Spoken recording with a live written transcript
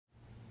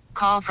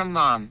Call from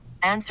mom.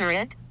 Answer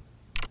it.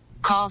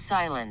 Call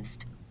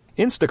silenced.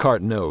 Instacart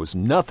knows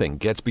nothing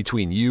gets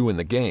between you and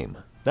the game.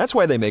 That's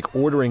why they make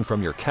ordering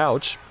from your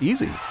couch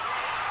easy.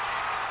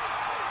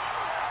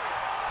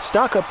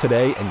 Stock up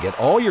today and get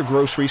all your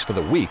groceries for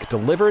the week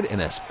delivered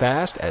in as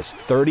fast as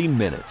 30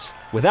 minutes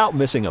without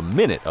missing a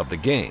minute of the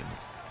game.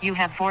 You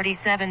have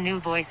 47 new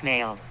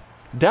voicemails.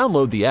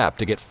 Download the app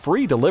to get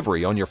free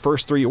delivery on your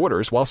first 3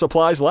 orders while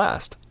supplies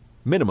last.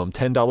 Minimum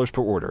 $10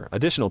 per order.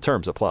 Additional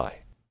terms apply.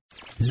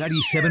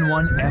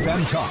 97.1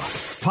 FM Talk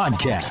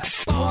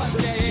Podcast.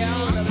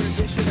 Another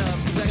edition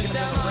of Second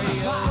Amendment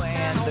Radio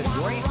and the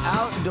Great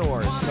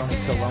Outdoors. Tony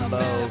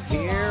Colombo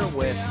here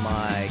with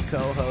my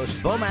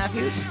co-host, Bo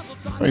Matthews.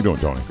 How you doing,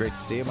 Tony? Great to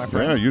see you, my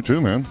friend. Yeah, you too,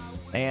 man.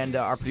 And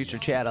our producer,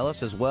 Chad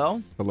Ellis, as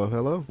well. Hello,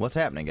 hello. What's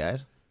happening,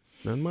 guys?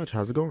 Not much.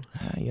 How's it going?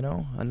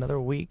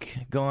 Another week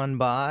gone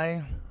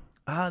by.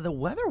 The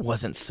weather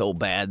wasn't so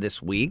bad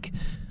this week.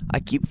 I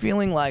keep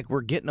feeling like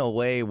we're getting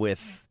away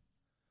with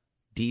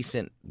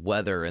decent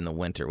weather in the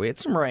winter. We had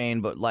some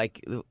rain, but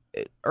like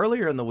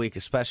earlier in the week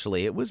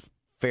especially, it was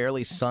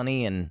fairly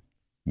sunny and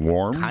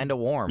warm. Kind of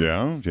warm.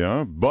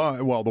 Yeah.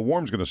 But, well, the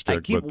warm's going to stick.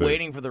 I keep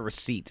waiting for the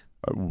receipt.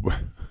 You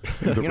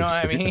know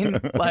what I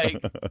mean?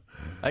 Like,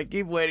 I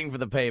keep waiting for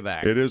the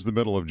payback. It is the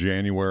middle of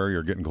January.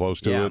 You're getting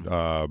close to it.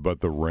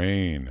 But the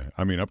rain,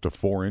 up to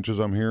 4 inches,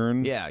 I'm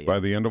hearing, by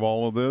the end of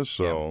all of this.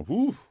 So,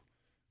 whew.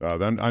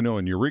 Then I know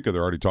in Eureka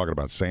they're already talking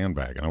about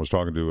sandbagging. I was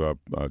talking to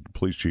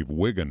Police Chief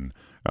Wiggin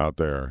out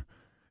there,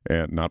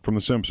 and not from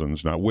The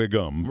Simpsons, not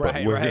Wiggum.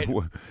 Right, but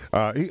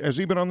Wiggum. Has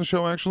he been on the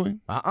show, actually?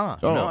 No, I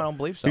don't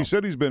believe so. He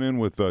said he's been in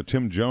with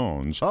Tim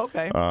Jones.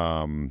 Okay.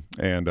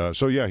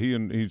 So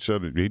he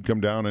said he'd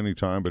come down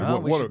anytime.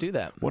 But we should do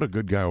that. What a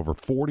good guy. Over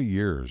 40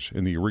 years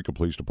in the Eureka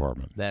Police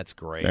Department. That's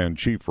great. And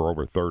chief for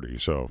over 30.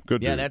 So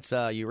good. Yeah, dude. That's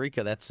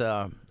Eureka. That's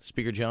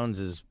Speaker Jones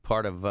is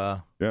part of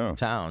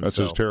town. That's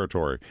his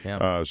territory.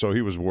 Yeah. So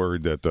he was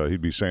worried that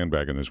he'd be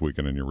sandbagging this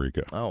weekend in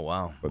Eureka. Oh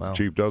wow! But the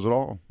chief does it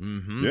all.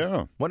 Mm-hmm.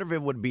 Yeah. Wonder if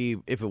it would be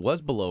if it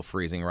was below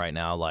freezing right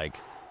now. Like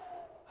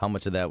how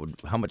much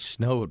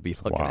snow would be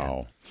looking at?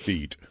 Wow,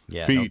 feet.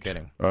 Yeah, feet. no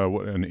kidding.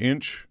 What, an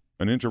inch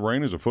of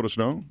rain is a foot of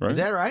snow, right? Is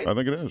that right? I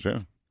think it is. Yeah.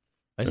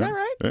 Is that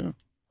right? Yeah.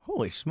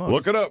 Holy smokes!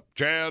 Look it up,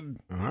 Chad.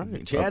 All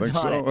right. Chad's I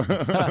think on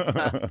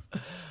so. it.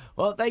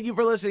 Well, thank you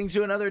for listening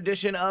to another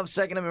edition of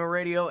Second Amendment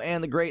Radio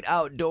and the Great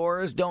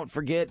Outdoors. Don't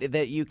forget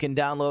that you can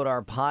download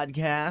our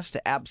podcast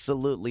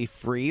absolutely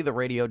free. The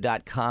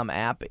radio.com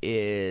app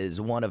is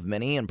one of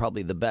many and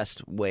probably the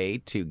best way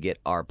to get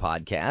our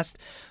podcast.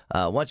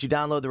 Once you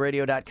download the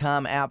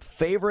radio.com app,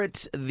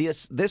 favorite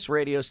this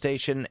radio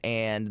station,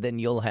 and then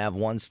you'll have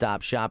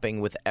one-stop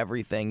shopping with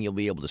everything. You'll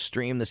be able to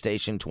stream the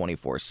station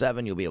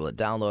 24/7. You'll be able to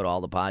download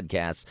all the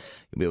podcasts.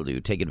 You'll be able to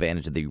take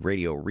advantage of the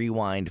Radio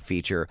Rewind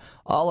feature.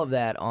 All of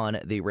that on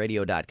the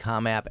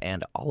radio.com app,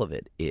 and all of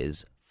it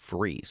is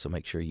free. So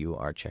make sure you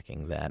are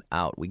checking that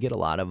out. We get a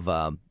lot of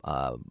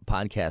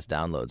podcast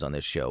downloads on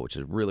this show, which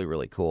is really,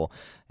 really cool,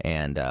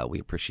 and we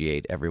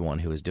appreciate everyone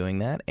who is doing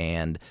that.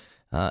 And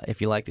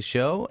if you like the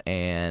show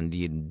and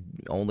you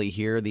only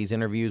hear these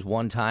interviews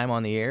one time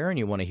on the air and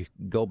you want to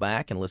go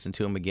back and listen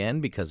to them again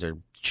because they're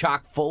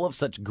chock full of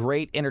such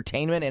great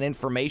entertainment and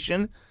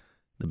information,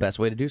 the best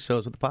way to do so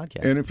is with the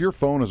podcast. And if your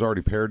phone is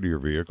already paired to your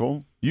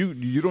vehicle,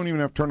 you don't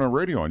even have to turn on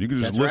radio on. You can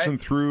just listen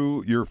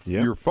through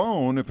your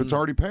phone if it's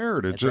already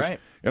paired. It's That's right.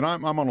 And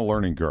I'm on a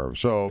learning curve.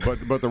 So,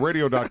 but the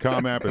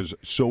radio.com app is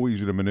so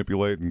easy to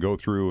manipulate and go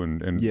through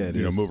and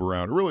move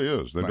around. It really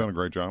is. They've done a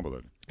great job with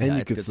it. And you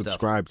it's can good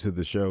subscribe to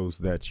the shows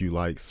that you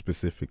like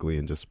specifically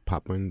and just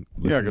pop in.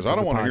 Yeah, because I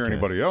don't want to hear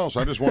anybody else.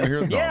 I just want to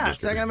hear them. Yeah,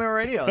 Second Amendment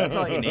Radio. That's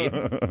all you need.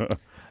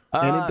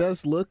 And it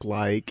does look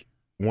like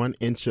 1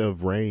 inch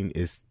of rain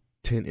is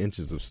 10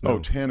 inches of snow. Oh,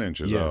 10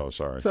 inches. Yeah. Oh,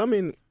 sorry. So,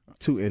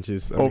 2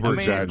 inches.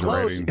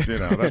 Over-exaggerating.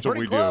 That's what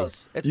we do.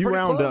 It's you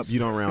round close. up, you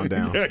don't round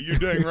down. Yeah, you're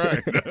dang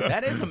right.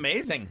 That is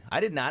amazing.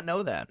 I did not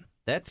know that.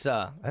 That's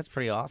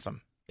pretty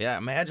awesome. Yeah,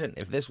 imagine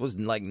if this was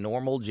like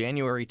normal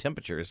January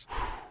temperatures.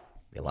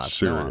 Be a lot of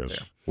snow out Serious.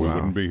 there. We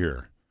wouldn't be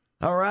here.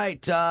 All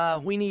right,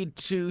 we need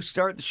to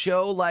start the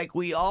show like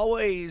we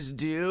always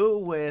do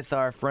with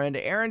our friend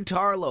Aaron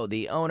Tarlow,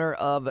 the owner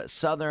of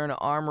Southern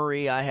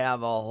Armory. I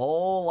have a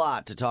whole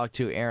lot to talk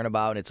to Aaron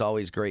about, and it's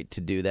always great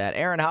to do that.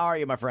 Aaron, how are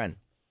you, my friend?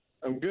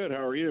 I'm good.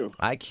 How are you?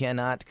 I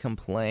cannot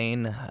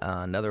complain.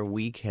 Another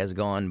week has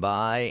gone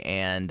by,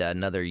 and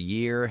another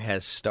year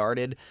has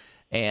started,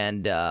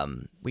 and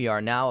we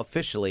are now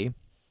officially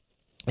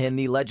in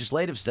the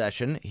legislative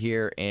session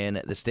here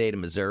in the state of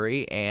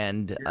Missouri.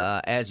 And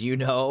as you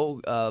know,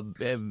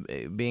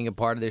 being a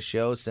part of this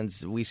show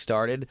since we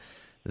started,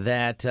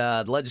 that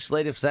the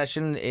legislative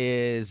session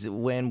is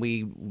when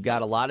we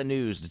got a lot of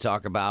news to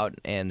talk about.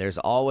 And there's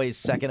always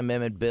Second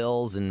Amendment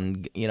bills.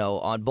 And,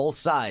 on both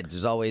sides,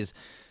 there's always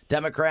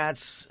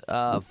Democrats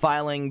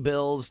filing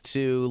bills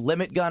to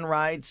limit gun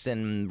rights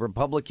and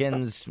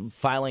Republicans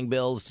filing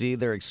bills to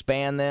either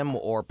expand them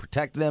or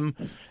protect them.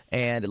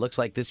 and it looks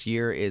like this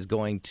year is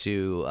going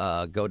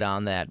to go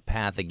down that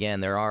path again.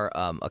 There are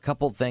a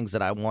couple things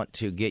that I want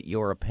to get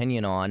your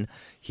opinion on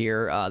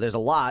here. There's a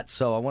lot,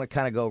 so I want to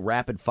kind of go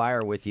rapid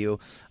fire with you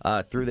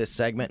through this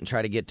segment and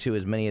try to get to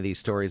as many of these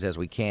stories as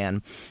we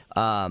can.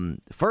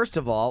 First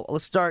of all,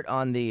 let's start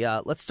on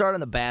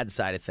the bad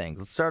side of things.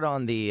 Let's start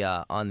on the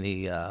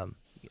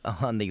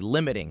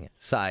limiting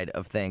side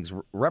of things.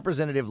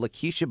 Representative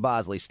Lakeisha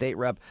Bosley, State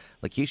Rep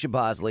Lakeisha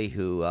Bosley,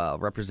 who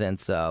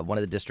represents one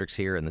of the districts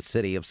here in the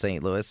city of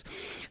St. Louis,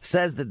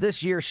 says that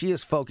this year she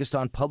is focused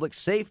on public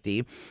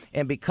safety,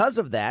 and because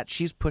of that,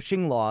 she's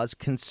pushing laws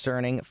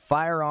concerning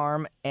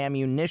firearm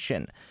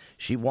ammunition.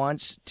 She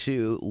wants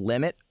to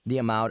limit the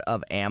amount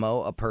of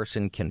ammo a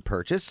person can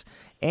purchase,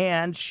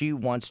 and she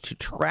wants to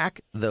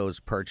track those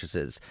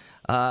purchases.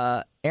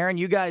 Aaron,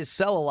 you guys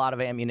sell a lot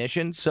of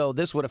ammunition, so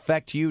this would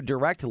affect you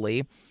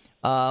directly.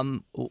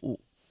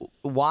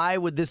 Why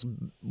would this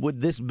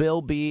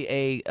bill be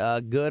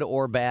a good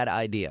or bad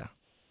idea?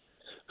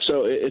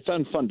 So it's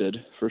unfunded,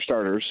 for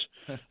starters.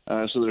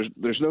 So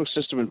there's no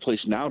system in place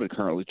now to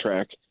currently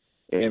track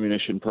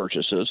ammunition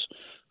purchases.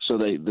 So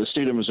the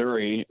state of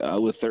Missouri,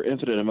 with their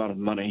infinite amount of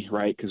money,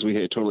 right, because we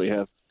totally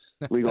have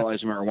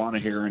legalized marijuana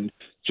here and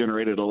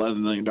generated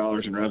 $11 million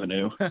in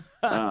revenue,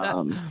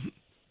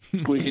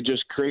 we could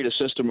just create a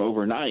system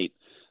overnight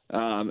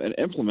and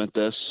implement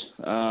this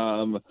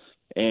and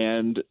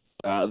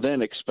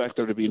then expect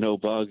there to be no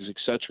bugs, et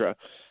cetera,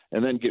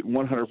 and then get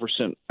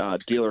 100%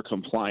 dealer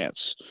compliance.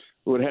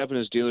 What would happen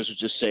is dealers would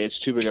just say it's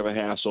too big of a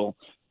hassle.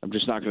 I'm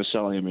just not going to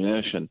sell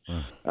ammunition.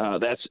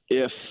 That's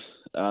if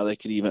they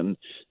could even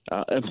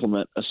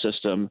implement a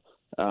system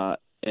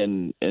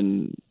in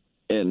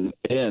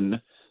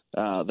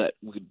that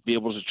would be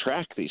able to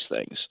track these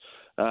things.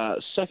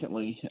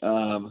 Secondly,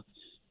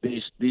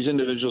 these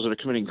individuals that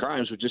are committing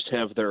crimes would just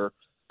have their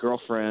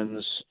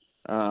girlfriends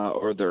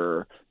or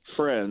their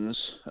friends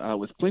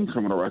with clean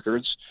criminal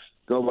records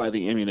go buy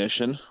the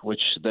ammunition,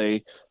 which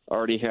they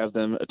already have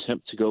them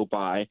attempt to go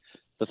buy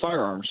the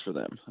firearms for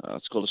them.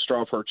 It's called a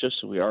straw purchase.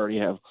 We already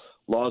have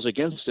laws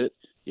against it,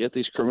 yet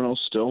these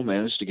criminals still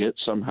manage to get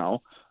somehow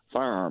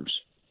firearms.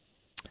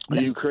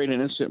 You create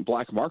an instant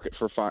black market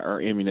for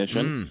fire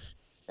ammunition.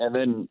 And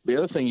then the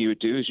other thing you would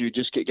do is you would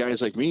just get guys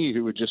like me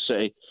who would just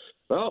say,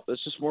 well,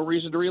 it's just more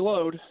reason to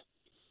reload.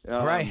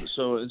 Right.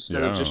 So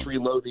instead of just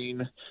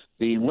reloading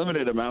the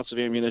limited amounts of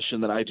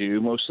ammunition that I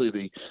do, mostly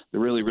the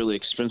really, really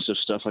expensive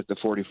stuff like the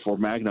 .44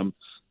 Magnum,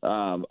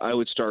 I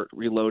would start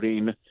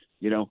reloading,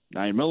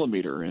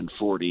 9mm and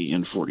 40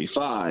 and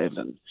 45.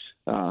 And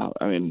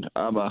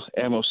I'm a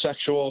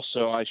ammosexual,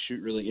 so I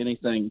shoot really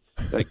anything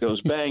that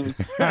goes bang.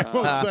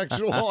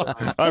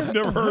 Ammosexual? I've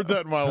never heard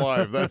that in my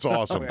life. That's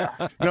awesome.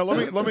 Now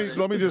let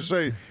me just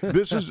say,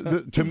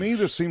 to me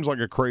this seems like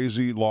a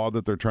crazy law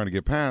that they're trying to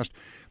get passed.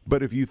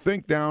 But if you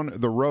think down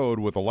the road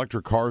with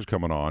electric cars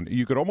coming on,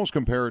 you could almost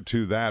compare it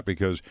to that,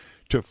 because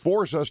to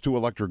force us to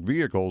electric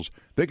vehicles,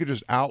 they could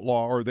just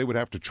outlaw, or they would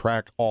have to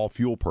track all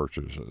fuel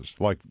purchases,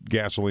 like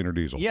gasoline or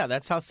diesel. Yeah,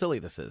 that's how silly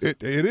this is.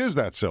 It is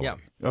that silly.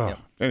 Yeah.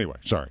 Anyway,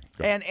 sorry.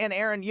 And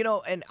Aaron,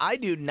 and I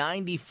do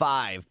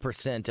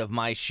 95% of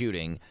my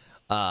shooting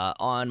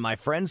on my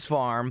friend's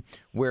farm,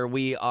 where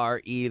we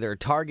are either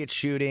target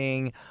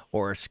shooting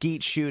or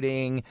skeet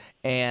shooting,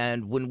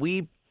 and when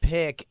we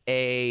pick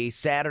a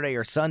Saturday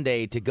or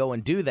Sunday to go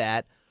and do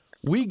that,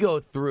 we go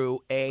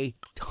through a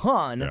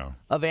ton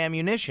of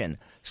ammunition.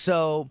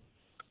 So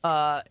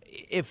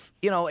if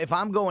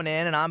I'm going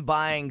in and I'm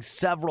buying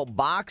several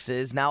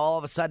boxes, now all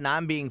of a sudden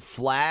I'm being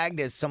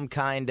flagged as some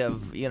kind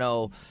of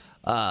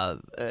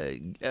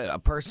a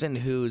person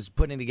who's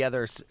putting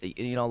together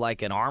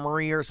like an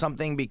armory or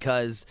something,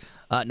 because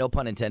no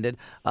pun intended,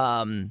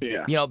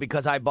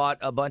 because I bought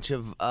a bunch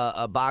of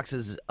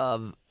boxes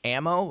of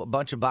ammo, a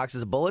bunch of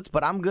boxes of bullets,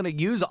 but I'm going to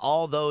use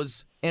all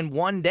those in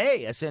one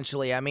day,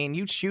 essentially. I mean,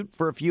 you shoot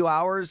for a few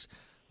hours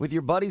with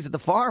your buddies at the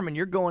farm, and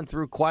you're going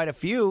through quite a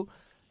few.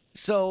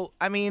 So,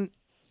 I mean,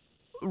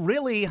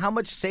 really, how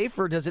much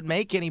safer does it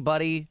make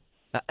anybody?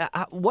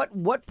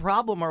 What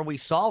problem are we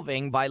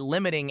solving by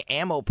limiting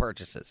ammo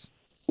purchases?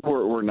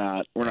 We're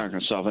not going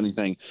to solve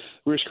anything.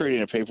 We're just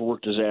creating a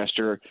paperwork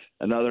disaster,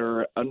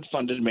 another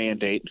unfunded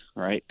mandate,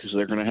 right? Because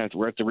we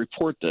have to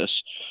report this.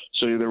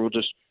 So either we'll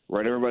just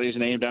write everybody's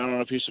name down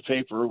on a piece of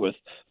paper with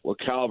what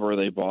caliber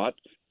they bought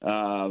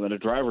and a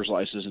driver's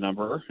license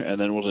number, and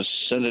then we'll just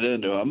send it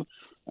in to them.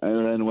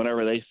 And then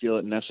whenever they feel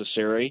it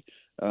necessary,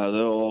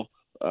 they'll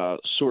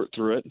sort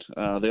through it.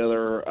 The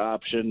other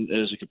option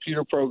is a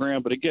computer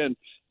program, but again,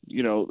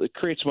 it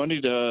creates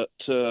money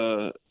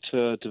to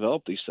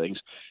develop these things,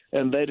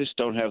 and they just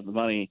don't have the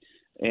money,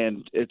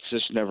 and it's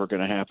just never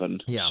going to happen.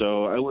 Yeah.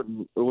 So I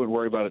wouldn't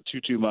worry about it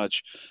too much.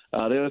 The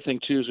other thing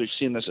too is we've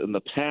seen this in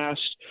the past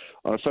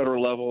on a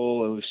federal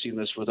level, and we've seen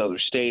this with other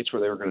states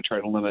where they were going to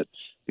try to limit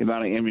the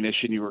amount of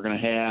ammunition you were going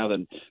to have.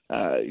 And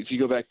if you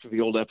go back to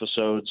the old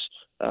episodes,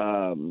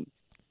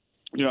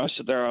 I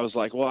sit there, I was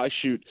like, well, I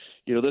shoot,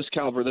 this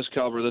caliber, this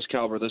caliber, this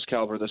caliber, this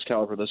caliber, this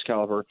caliber, this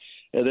caliber.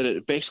 And then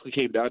it basically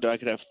came down to I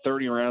could have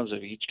 30 rounds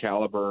of each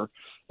caliber.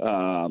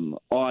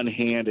 on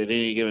hand at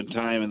any given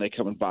time, and they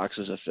come in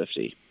boxes of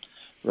 50,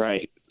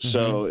 right? Mm-hmm.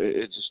 So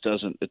it just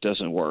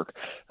doesn't work.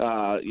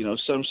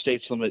 Some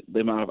states limit the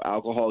amount of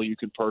alcohol you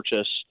can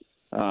purchase.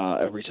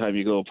 Every time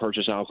you go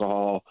purchase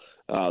alcohol,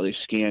 they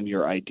scan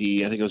your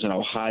ID. I think it was in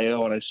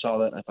Ohio, and I saw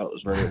that, and I thought it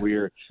was very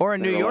weird. Or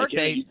in New York,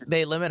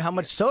 they limit how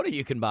much soda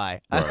you can buy.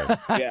 Right.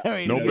 Yeah. I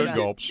mean, no big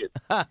gulps.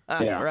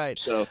 Yeah. Right.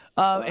 So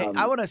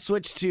I want to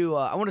switch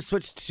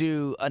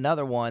to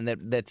another one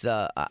that's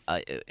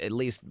at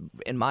least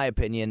in my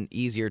opinion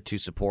easier to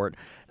support,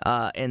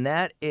 and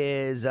that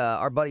is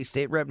our buddy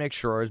State Rep Nick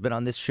Schroer has been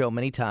on this show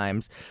many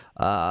times.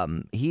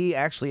 He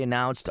actually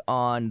announced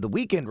on the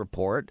Weekend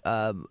Report,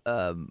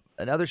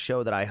 another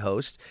show that I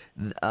host,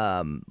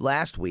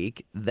 last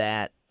week,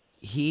 that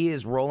he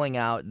is rolling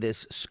out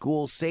this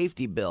school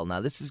safety bill. Now,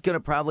 this is going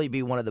to probably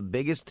be one of the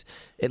biggest,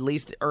 at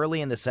least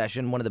early in the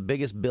session, one of the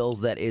biggest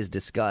bills that is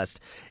discussed.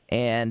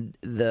 And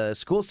the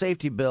school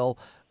safety bill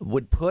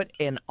would put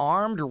an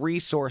armed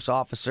resource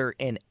officer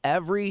in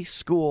every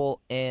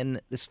school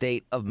in the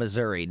state of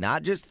Missouri,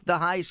 not just the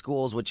high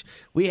schools, which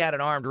we had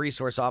an armed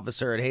resource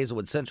officer at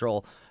Hazelwood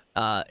Central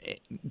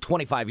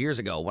 25 years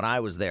ago when I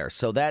was there.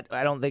 So that,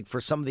 I don't think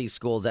for some of these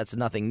schools that's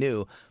nothing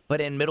new,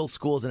 but in middle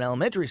schools and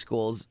elementary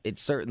schools it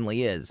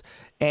certainly is.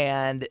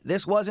 And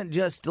this wasn't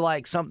just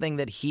like something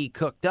that he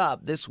cooked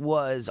up. This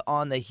was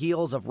on the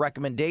heels of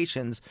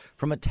recommendations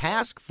from a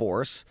task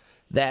force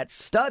that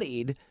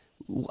studied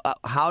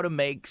how to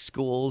make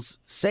schools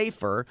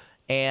safer,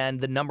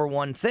 and the number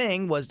one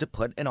thing was to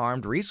put an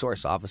armed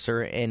resource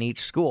officer in each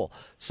school.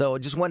 So I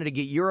just wanted to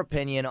get your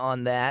opinion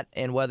on that,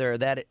 and whether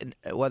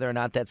or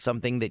not that's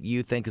something that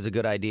you think is a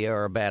good idea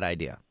or a bad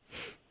idea.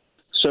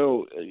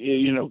 So,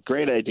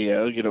 great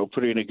idea,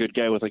 putting a good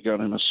guy with a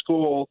gun in a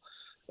school.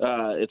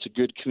 It's a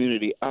good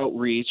community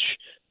outreach,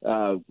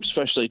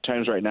 especially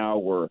times right now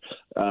where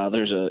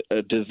there's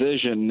a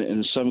division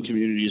in some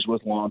communities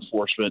with law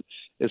enforcement.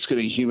 It's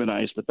going to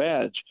humanize the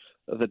badge.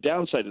 The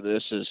downside of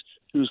this is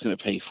who's going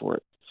to pay for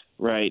it,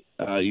 right?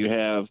 You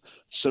have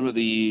some of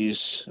these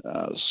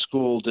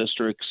school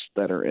districts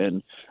that are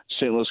in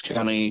St. Louis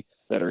County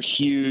that are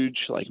huge,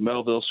 like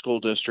Melville School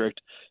District,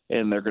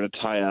 and they're going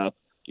to tie up,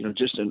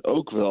 just in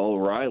Oakville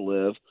where I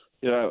live.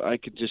 I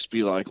could just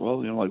be like,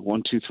 well, like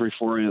 1, 2, 3,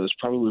 4. There's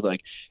probably like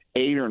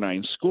 8 or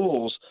 9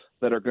 schools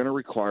that are going to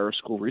require a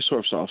school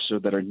resource officer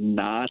that are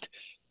not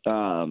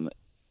high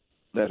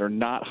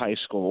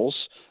schools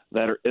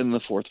that are in the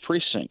 4th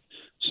precinct.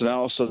 So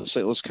now also the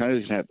St. Louis County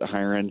is going to have to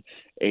hire in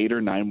 8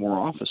 or 9 more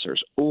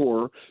officers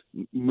or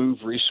move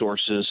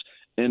resources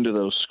into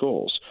those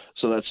schools.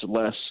 So that's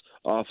less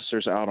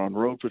officers out on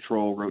road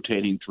patrol,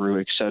 rotating through,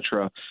 et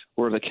cetera,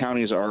 where the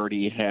county is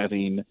already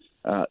having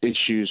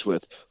issues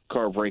with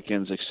car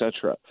break-ins, et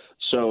cetera.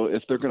 So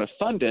if they're going to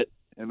fund it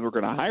and we're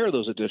going to hire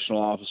those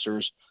additional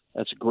officers,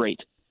 that's great.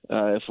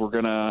 If we're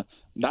going to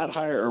not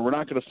hire, or we're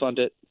not going to fund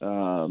it,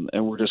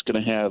 and we're just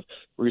going to have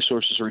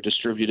resources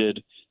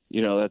redistributed,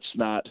 that's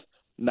not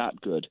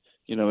good.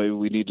 Maybe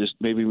we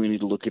need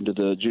to look into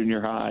the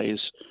junior highs.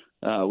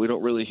 We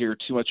don't really hear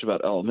too much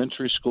about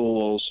elementary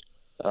schools,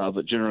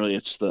 but generally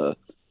it's the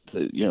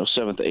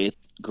 7th, 8th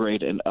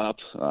grade and up.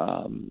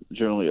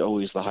 Generally,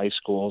 always the high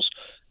schools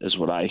is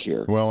what I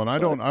hear. Well, and I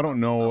don't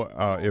know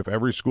if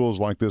every school is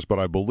like this, but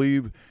I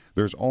believe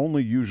there's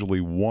only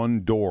usually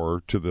one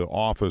door to the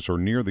office or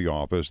near the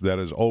office that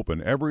is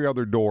open. Every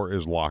other door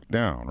is locked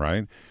down,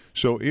 right?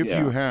 So if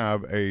you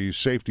have a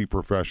safety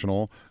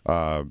professional,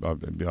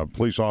 a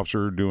police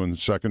officer doing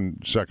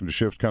second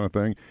shift kind of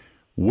thing,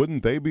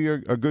 wouldn't they be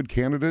a good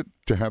candidate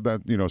to have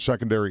that,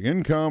 secondary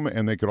income,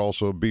 and they could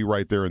also be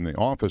right there in the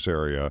office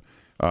area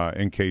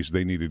in case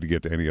they needed to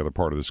get to any other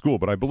part of the school?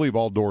 But I believe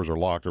all doors are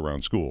locked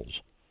around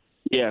schools.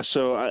 Yeah,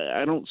 so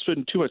I don't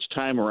spend too much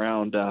time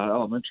around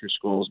elementary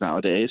schools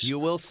nowadays. You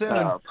will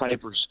soon.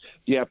 Pipers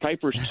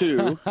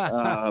too.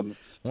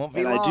 Won't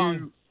be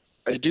long.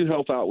 I do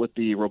help out with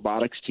the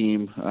robotics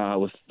team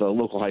with the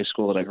local high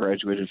school that I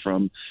graduated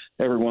from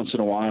every once in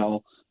a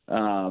while.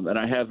 And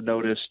I have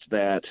noticed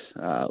that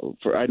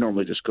I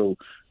normally just go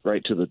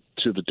right to the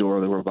door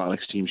the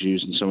robotics teams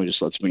use, and somebody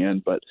just lets me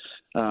in. But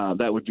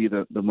that would be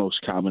the most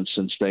common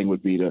sense thing,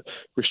 would be to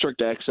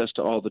restrict access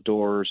to all the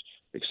doors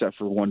except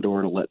for one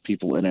door to let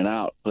people in and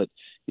out. But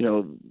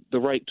the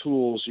right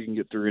tools, you can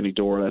get through any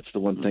door. That's the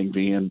one thing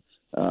being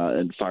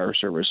and fire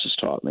service has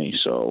taught me.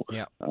 So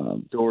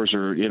doors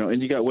are,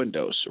 and you got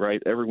windows,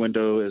 right? Every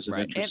window is an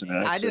entrance.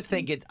 And I just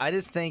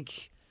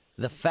think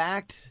the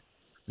fact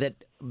that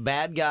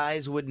bad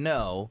guys would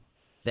know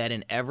that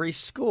in every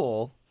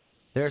school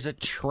there's a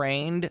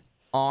trained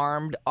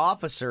armed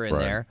officer in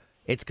there,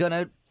 it's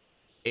gonna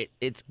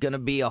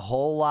be a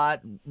whole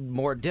lot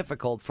more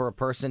difficult for a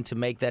person to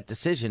make that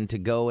decision to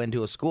go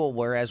into a school.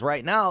 Whereas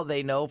right now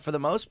they know for the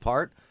most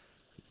part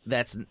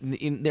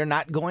they're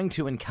not going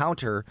to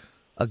encounter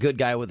a good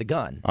guy with a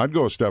gun. I'd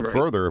go a step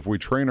further. If we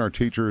train our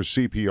teachers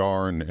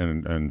CPR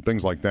and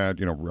things like that,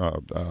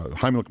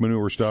 Heimlich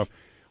maneuver stuff,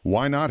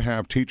 why not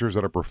have teachers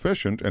that are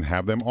proficient and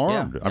have them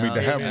armed? Yeah. I mean,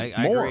 to have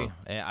I more. agree.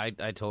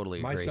 I totally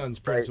agree. My son's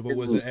principal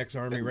was an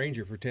ex-Army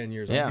Ranger for 10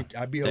 years. Yeah.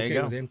 I'd be There you okay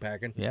go. with him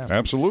packing. Yeah.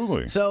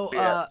 Absolutely. So,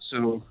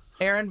 So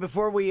Aaron,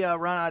 before we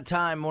run out of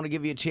time, I want to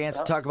give you a chance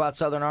to talk about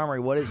Southern Armory.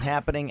 What is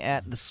happening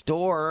at the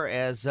store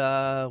as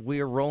we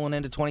are rolling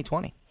into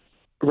 2020?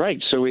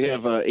 Right. So we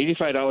have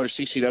 $85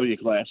 CCW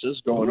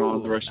classes going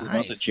on the rest of the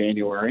month of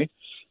January.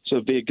 So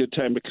it'd be a good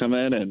time to come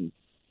in and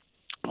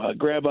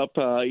grab up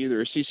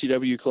either a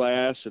CCW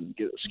class and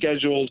get it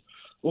scheduled,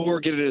 or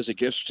get it as a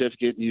gift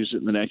certificate and use it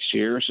in the next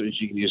year, so that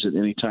you can use it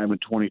any time in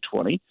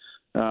 2020,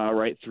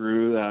 right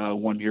through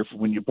 1 year from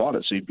when you bought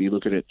it. So you'd be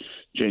looking at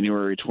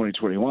January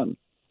 2021.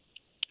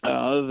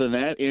 Other than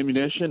that,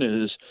 ammunition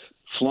is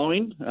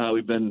flowing.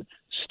 We've been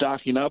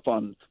stocking up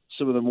on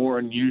some of the more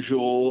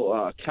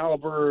unusual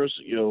calibers.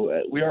 You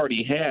know, we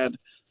already had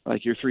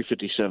like your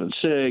 357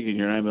 SIG and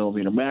your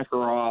 9mm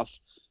Makarov,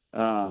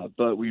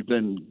 but we've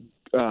been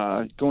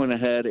going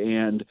ahead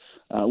and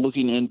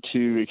looking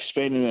into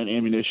expanding that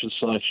ammunition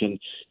selection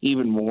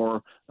even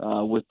more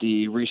with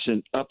the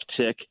recent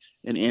uptick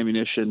in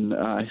ammunition,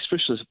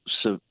 especially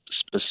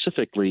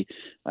specifically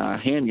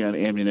handgun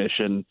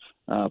ammunition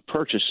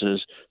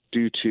purchases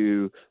due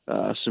to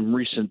some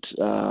recent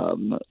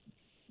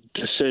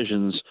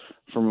decisions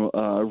from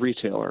a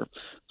retailer.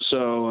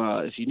 So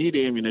if you need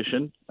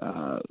ammunition,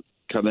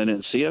 come in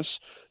and see us.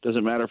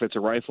 Doesn't matter if it's a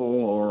rifle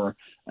or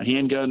a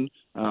handgun.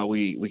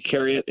 We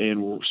carry it,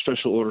 and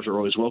special orders are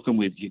always welcome.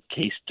 We have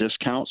case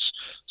discounts.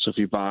 So if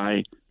you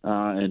buy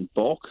in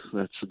bulk,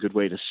 that's a good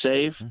way to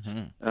save.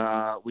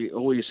 We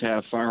always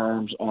have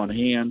firearms on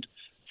hand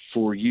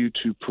for you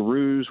to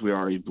peruse. We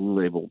are a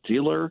Blue Label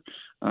dealer.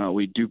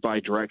 We do buy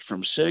direct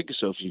from SIG,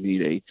 so if you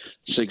need a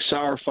SIG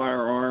Sauer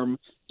firearm,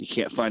 you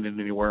can't find it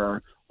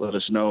anywhere, let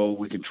us know.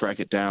 We can track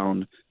it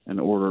down and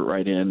order it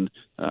right in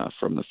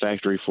from the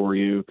factory for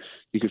you.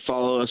 You can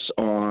follow us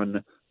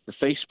on the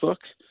Facebook,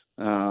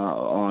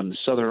 on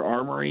Southern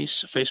Armory's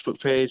Facebook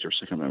page or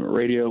Second Amendment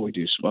Radio. We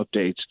do some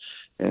updates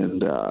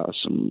and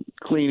some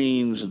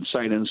cleanings and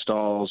site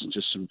installs and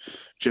just some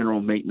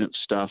general maintenance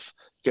stuff.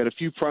 Got a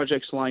few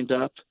projects lined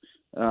up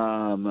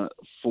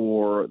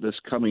for this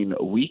coming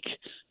week.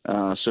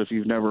 So if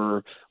you've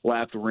never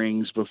lapped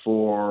rings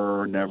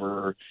before,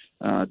 never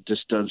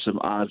just done some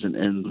odds and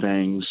end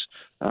things,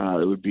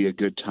 it would be a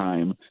good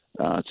time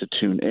to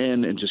tune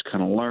in and just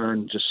kind of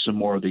learn just some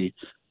more of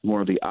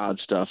the odd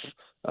stuff.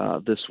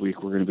 This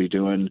week we're going to be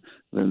doing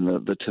than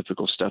the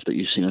typical stuff that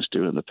you've seen us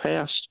do in the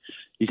past.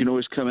 You can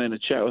always come in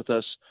and chat with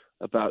us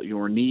about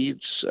your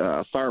needs.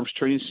 Firearms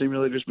training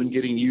simulator has been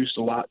getting used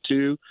a lot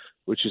too,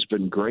 which has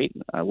been great.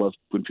 I love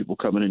when people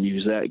come in and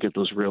use that, get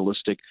those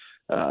realistic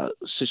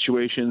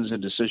situations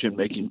and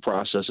decision-making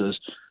processes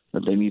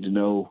that they need to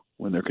know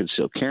when they're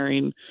concealed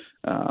carrying.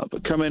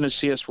 But come in and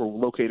see us. We're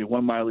located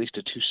 1 mile east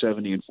of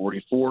 270 and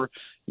 44,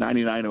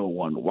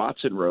 9901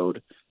 Watson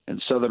Road,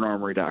 and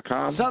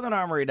SouthernArmory.com.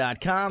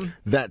 SouthernArmory.com.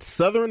 That's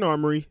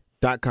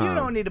SouthernArmory.com. You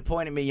don't need to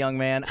point at me, young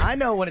man. I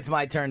know when it's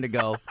my turn to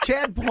go.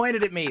 Chad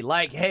pointed at me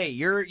like, "Hey,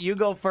 you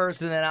go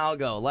first, and then I'll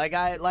go." Like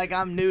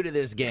I'm new to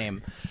this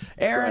game.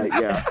 Aaron,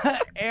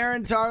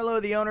 Aaron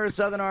Tarlow, the owner of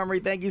Southern Armory,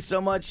 thank you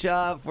so much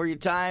for your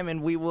time,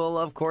 and we will,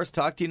 of course,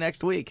 talk to you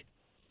next week.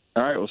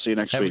 All right, we'll see you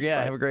next week.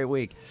 Yeah, have a great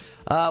week.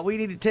 We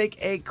need to take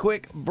a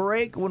quick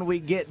break. When we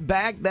get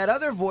back, that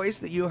other voice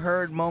that you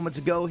heard moments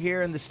ago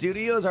here in the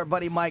studio is our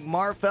buddy Mike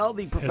Marfeld,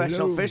 the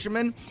professional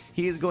fisherman.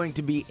 He is going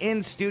to be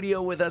in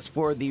studio with us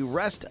for the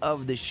rest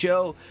of the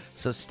show,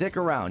 so stick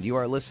around. You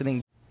are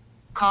listening.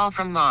 Call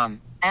from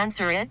mom.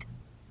 Answer it.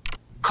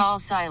 Call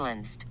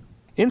silenced.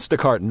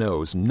 Instacart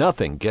knows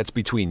nothing gets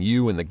between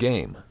you and the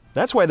game.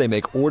 That's why they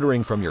make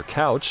ordering from your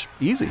couch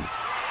easy.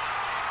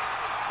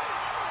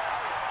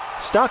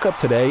 Stock up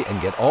today and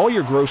get all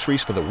your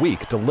groceries for the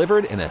week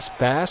delivered in as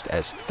fast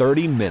as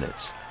 30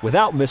 minutes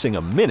without missing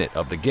a minute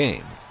of the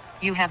game.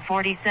 You have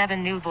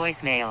 47 new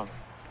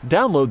voicemails.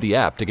 Download the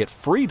app to get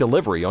free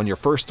delivery on your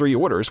first 3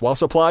 orders while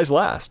supplies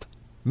last.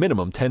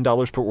 Minimum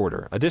 $10 per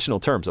order. Additional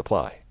terms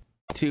apply.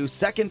 To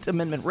Second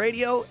Amendment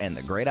Radio and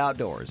the Great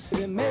Outdoors.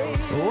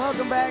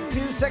 Welcome back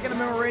to Second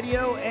Amendment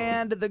Radio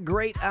and the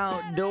Great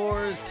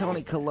Outdoors.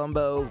 Tony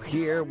Colombo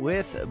here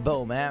with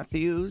Bo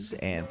Matthews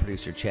and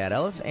producer Chad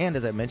Ellis. And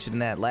as I mentioned in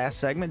that last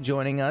segment,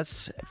 joining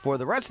us for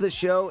the rest of the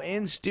show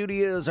in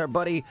studio is our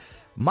buddy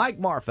Mike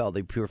Marfeld,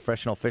 the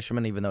professional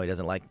fisherman, even though he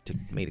doesn't like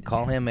me to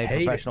call him a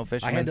professional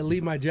fisherman. I had to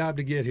leave my job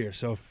to get here,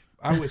 so if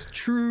I was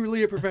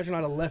truly a professional,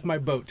 I'd have left my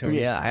boat, Tony.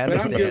 Yeah, I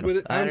understand. But I'm good with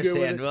it. I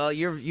understand. Well,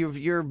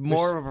 you're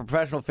more of a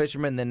professional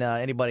fisherman than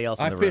anybody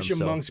else in the room. I fish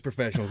amongst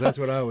professionals. That's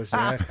what I always say.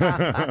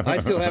 I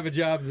still have a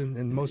job,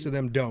 and most of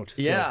them don't.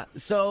 Yeah.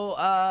 So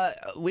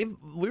we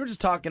were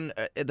just talking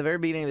at the very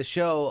beginning of the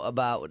show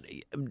about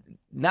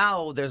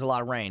now there's a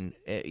lot of rain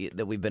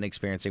that we've been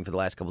experiencing for the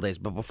last couple of days,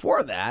 but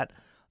before that,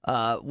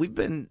 we've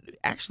been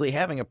actually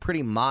having a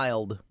pretty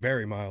mild,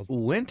 very mild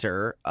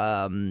winter.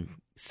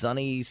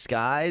 Sunny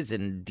skies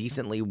and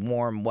decently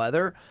warm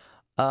weather.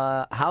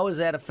 How is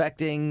that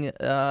affecting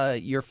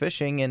your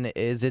fishing, and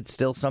is it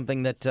still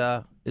something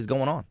that is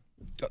going on.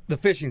 The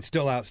fishing's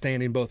still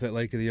outstanding, both at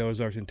Lake of the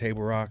Ozarks and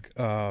Table Rock.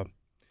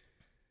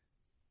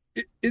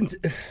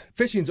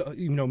 Fishing's,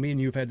 me and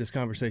you have had this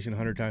conversation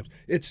 100 times.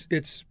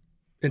 It's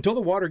until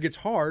the water gets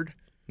hard.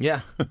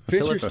 Yeah,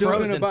 fish are still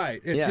going to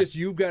bite. It's just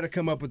you've got to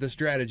come up with a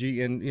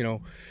strategy, and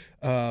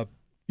for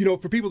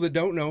people that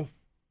don't know,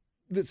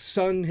 the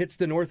sun hits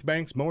the north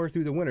banks more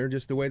through the winter,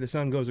 just the way the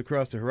sun goes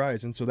across the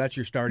horizon. So that's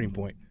your starting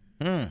point.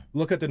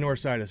 Look at the north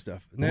side of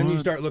stuff, and then you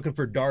start looking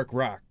for dark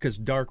rock because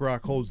dark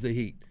rock holds the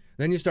heat.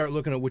 Then you start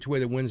looking at which way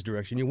the wind's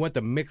direction. You want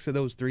the mix of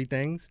those three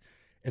things.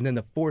 And then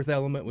the fourth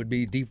element would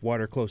be deep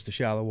water close to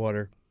shallow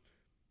water.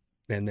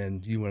 And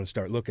then you want to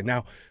start looking.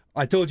 Now,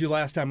 I told you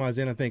last time I was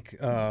in, I think,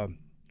 or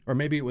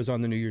maybe it was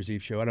on the New Year's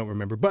Eve show. I don't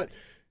remember. But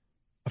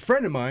a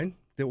friend of mine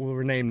that will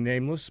remain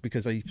nameless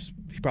because he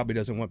probably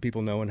doesn't want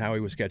people knowing how he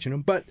was catching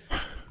them. But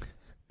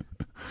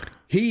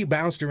he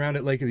bounced around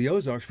at Lake of the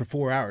Ozarks for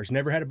 4 hours.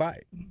 Never had a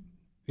bite.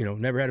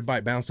 Never had a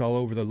bite. Bounced all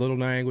over the Little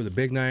Niangua, the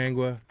Big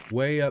Niangua,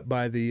 way up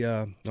by the,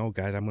 I'm going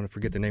to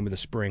forget the name of the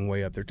spring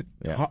way up there,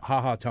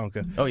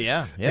 Ha-Ha-Tonka. Oh,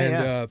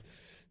 yeah.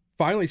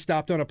 Finally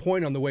stopped on a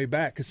point on the way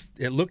back because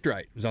it looked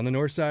right. It was on the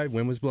north side,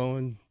 wind was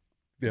blowing,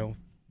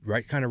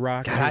 right kind of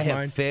rock. God, I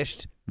have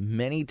fished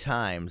many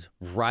times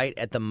right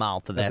at the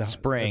mouth of that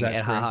spring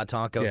at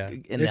Ha-Ha-Tonka. Yeah.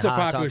 It's a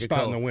popular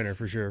spot in the winter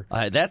for sure.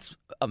 That's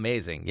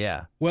amazing,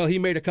 yeah. Well, he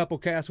made a couple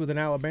casts with an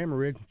Alabama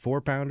rig,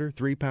 4-pounder,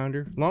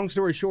 3-pounder. Long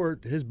story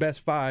short, his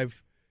best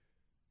 5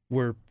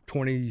 were a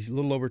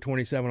little over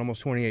 27,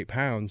 almost 28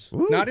 pounds.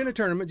 Ooh. Not in a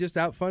tournament, just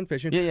out fun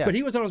fishing. Yeah. But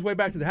he was on his way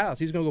back to the house.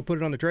 He was going to go put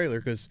it on the trailer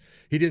because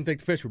he didn't think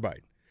the fish would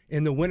bite.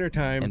 In the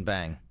wintertime, and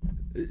bang,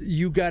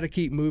 you got to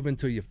keep moving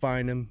till you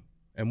find them.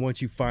 And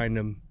once you find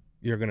them,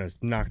 you're going to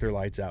knock their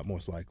lights out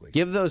most likely.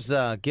 Give those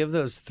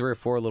 3 or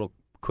 4 little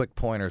quick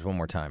pointers one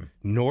more time.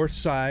 North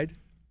side,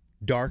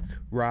 dark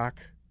rock,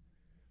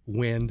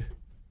 wind,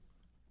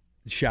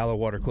 shallow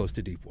water close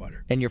to deep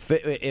water. And you're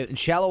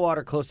shallow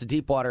water close to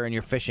deep water, and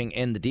you're fishing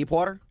in the deep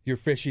water? You're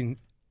fishing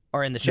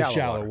or in the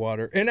shallow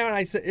water. And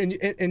I said,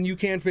 and you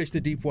can fish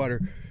the deep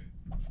water.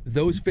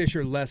 Those fish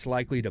are less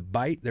likely to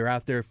bite. They're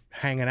out there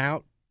hanging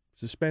out.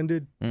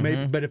 Suspended,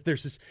 maybe, but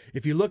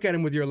if you look at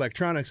them with your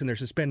electronics and they're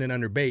suspended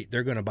under bait,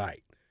 they're going to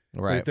bite.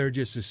 Right. But if they're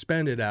just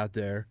suspended out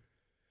there,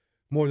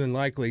 more than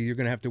likely you're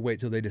going to have to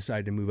wait till they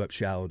decide to move up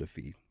shallow to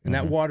feed, and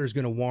that water is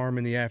going to warm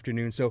in the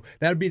afternoon. So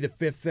that would be the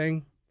 5th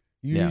thing.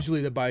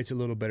 Usually the bite's a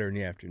little better in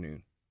the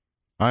afternoon.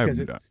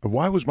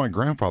 Why was my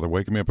grandfather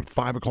waking me up at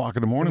 5 o'clock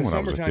in the morning when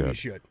I was a kid? Summertime, you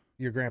should.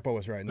 Your grandpa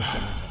was right in the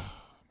summertime.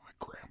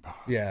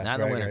 Yeah, not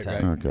in the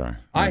wintertime. Right. Okay.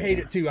 I hate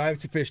it too. I have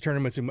to fish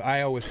tournaments, and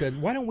I always said,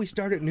 "Why don't we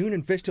start at noon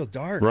and fish till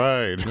dark?"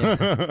 Right. Yeah.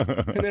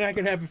 And then I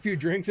can have a few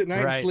drinks at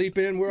night and sleep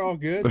in. We're all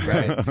good.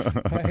 Right.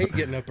 I hate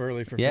getting up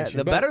early for fishing.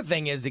 The better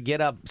thing is to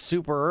get up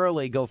super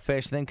early, go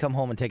fish, then come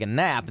home and take a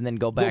nap, and then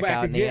go back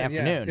out in the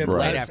afternoon. Yeah.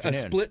 Late afternoon. A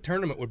split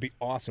tournament would be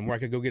awesome, where I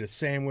could go get a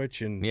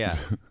sandwich and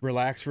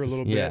relax for a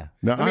little bit.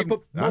 Now,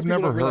 I've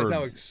never heard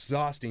how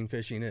exhausting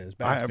fishing is.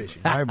 Bass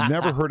fishing. I've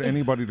never heard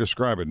anybody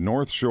describe it.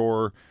 North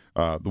Shore.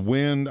 The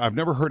wind. I've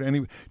never heard any.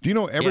 Do you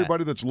know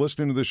everybody that's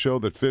listening to this show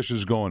that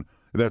fishes going?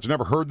 That's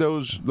never heard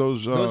those.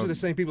 Those are the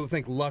same people that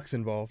think luck's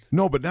involved.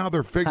 No, but now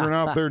they're figuring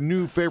out their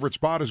new favorite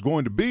spot is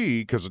going to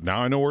be because now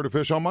I know where to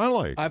fish on my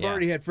lake. I've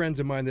already had friends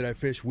of mine that I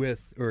fish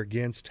with or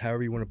against,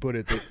 however you want to put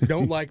it, that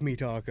don't like me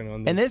talking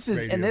on the this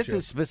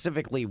is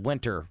specifically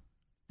winter.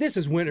 This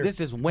is winter.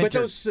 This is winter but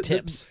those,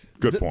 tips.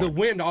 Good point. The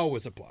wind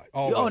always applies.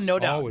 No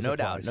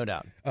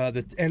doubt.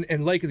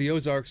 And Lake of the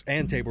Ozarks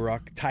and Table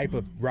Rock type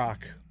of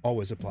rock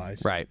always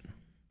applies. Right.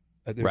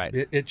 Right.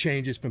 It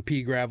changes from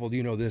pea gravel,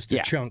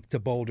 to chunk to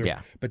boulder.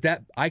 Yeah. But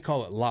that I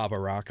call it lava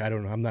rock. I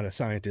don't know. I'm not a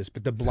scientist,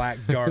 but the black,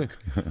 dark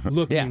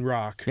looking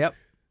rock. Yep.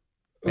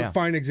 A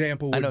fine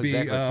example would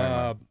be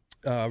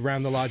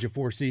around the Lodge of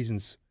Four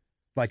Seasons.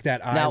 Like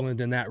that island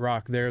and that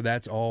rock there,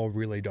 that's all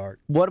really dark.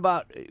 What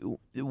about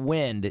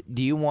wind?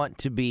 Do you want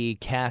to be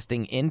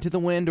casting into the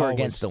wind or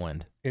against the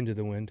wind? Into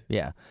the wind.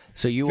 Yeah.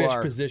 So fish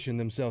position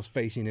themselves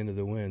facing into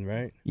the wind,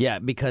 right? Yeah,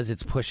 because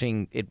it's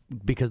pushing it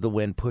because the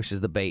wind pushes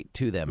the bait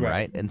to them,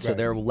 right? And so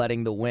they're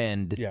letting the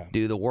wind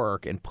do the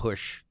work and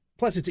push.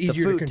 Plus, it's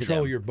easier to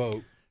control your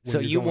boat. So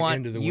you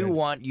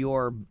want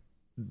your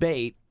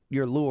bait,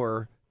 your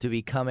lure, to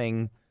be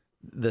coming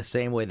the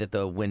same way that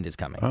the wind is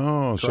coming.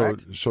 Oh,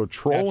 correct? so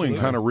trolling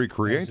kind of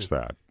recreates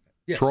that.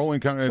 Yes.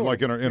 Trolling kind of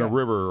like in a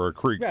river or a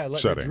creek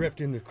setting. It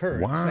drift in the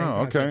current.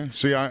 Wow. Okay.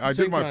 See, I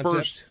did my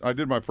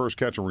first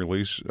catch and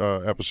release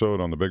episode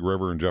on the Big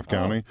River in Jeff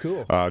County.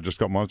 Cool. Just a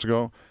couple months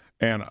ago,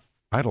 and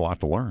I had a lot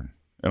to learn.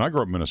 And I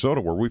grew up in Minnesota,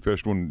 where we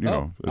fished when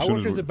I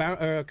worked as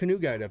a canoe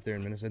guide up there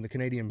in Minnesota, the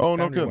Canadian. Oh,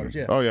 no kidding. Waters,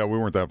 yeah. Oh, yeah, we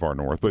weren't that far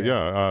north,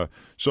 but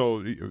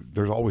so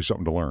there's always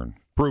something to learn.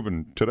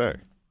 Proven today.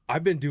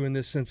 I've been doing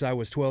this since I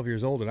was 12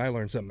 years old, and I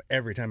learn something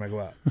every time I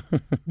go out.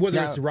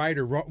 Whether it's right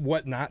or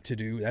what not to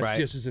do, that's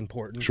just as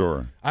important.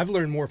 Sure. I've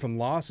learned more from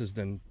losses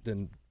than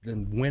winning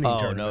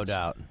tournaments. Oh, no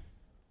doubt.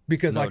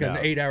 Because an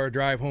 8-hour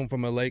drive home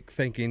from a lake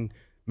thinking,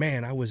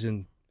 man, I was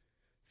in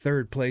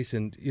third place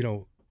and,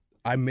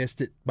 I missed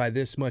it by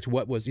this much.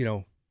 What was,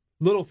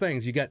 little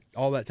things. You got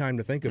all that time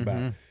to think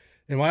about.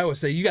 And I always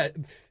say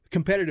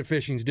competitive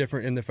fishing is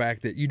different in the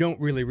fact that you don't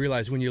really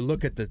realize when you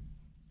look at the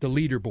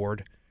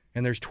leaderboard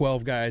and there's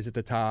 12 guys at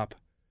the top,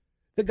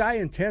 the guy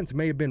in 10th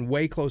may have been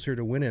way closer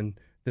to winning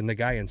than the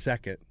guy in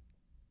second.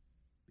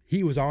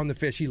 He was on the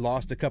fish. He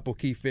lost a couple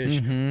key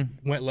fish,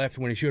 went left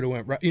when he should have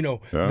went right,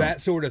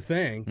 that sort of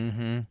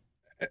thing.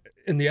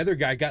 And the other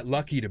guy got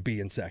lucky to be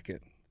in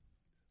second.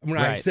 When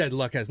I said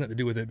luck has nothing to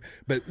do with it,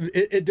 but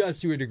it does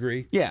to a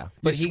degree. Yeah,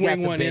 but he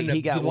swing one in,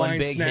 the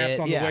line snaps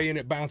on the way in,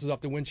 it bounces off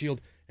the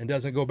windshield and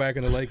doesn't go back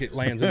in the lake. It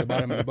lands in the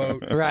bottom of the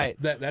boat. Right.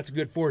 That's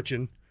good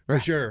fortune. For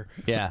sure.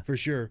 Yeah. For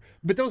sure.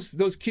 But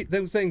those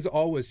things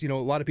always, a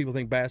lot of people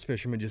think bass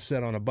fishermen just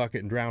sit on a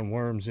bucket and drown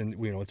worms, and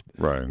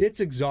it's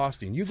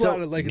exhausting. You go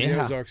out at Lake of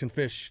the Ozarks and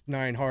fish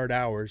 9 hard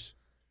hours.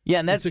 Yeah,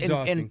 and that's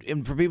exhausting.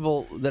 And for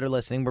people that are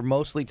listening, we're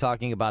mostly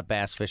talking about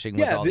bass fishing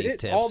with all these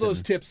tips. All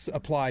those tips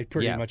apply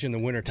pretty much in the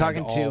wintertime.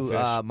 Talking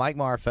to Mike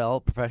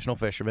Marfell, professional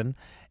fisherman,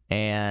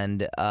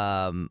 and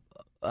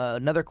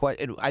another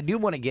question. I do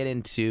want to get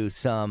into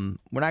some.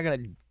 We're not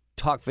going to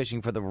talk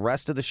fishing for the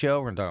rest of the show.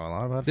 We're going to talk a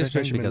lot about this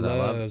fishing because I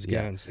love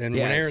guns. And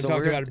when Aaron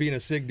talked about it being a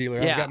SIG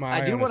dealer, I've got my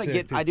eye on a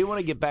SIG too. I do want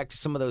to get back to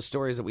some of those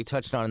stories that we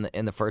touched on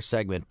in the first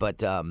segment,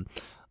 but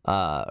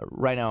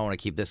right now I want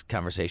to keep this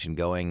conversation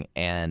going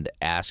and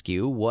ask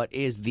you, what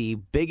is the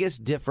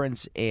biggest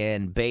difference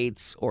in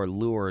baits or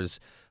lures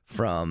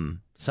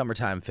from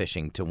summertime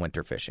fishing to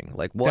winter fishing?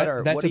 Like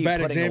that's a bad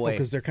example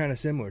because they're kind of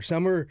similar.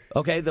 Summer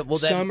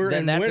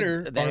and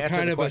winter are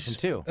kind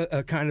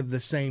of kind of the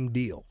same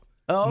deal.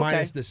 Oh, okay.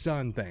 Minus the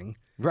sun thing.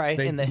 Right.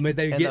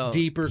 They get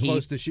deeper,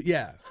 close to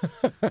Yeah.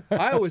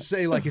 I always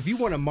say, if you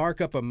want to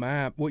mark up a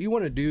map, what you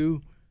want to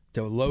do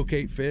to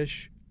locate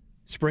fish,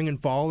 spring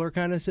and fall are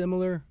kind of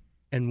similar,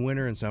 and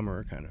winter and summer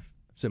are kind of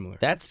similar.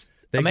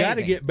 They got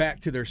to get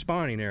back to their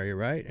spawning area,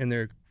 right? And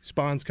their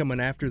spawn's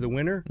coming after the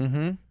winter.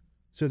 Mm-hmm.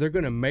 So they're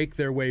going to make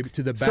their way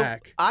to the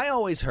back. So I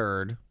always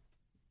heard,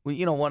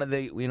 one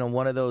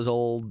of those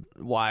old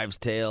wives'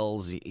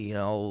 tales,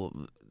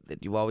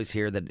 that you always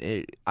hear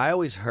I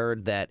always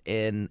heard that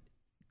in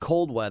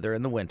cold weather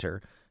in the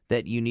winter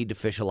that you need to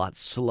fish a lot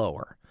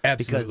slower.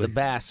 Absolutely.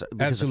 Because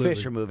the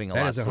fish are moving a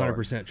lot slower. That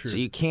is 100% true. So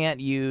you can't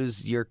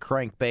use your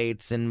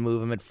crankbaits and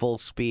move them at full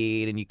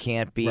speed, and you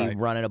can't be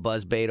running a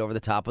buzzbait over the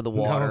top of the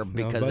water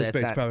because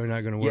buzzbait's probably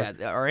not going to work.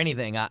 Yeah, or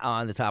anything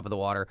on the top of the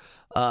water.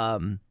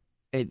 And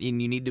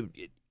you need to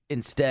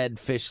instead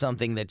fish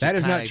something that just That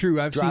is not true.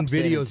 I've seen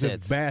videos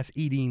of bass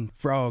eating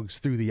frogs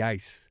through the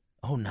ice.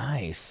 Oh,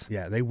 nice.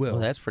 Yeah, they will.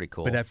 Well, that's pretty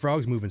cool. But that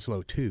frog's moving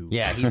slow, too.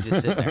 Yeah, he's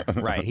just sitting there.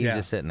 Right, he's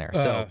just sitting there.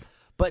 So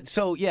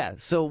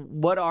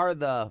what are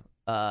the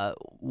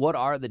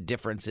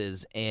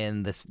differences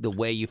in the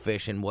way you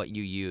fish and what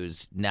you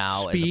use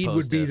now? Speed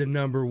would be the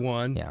number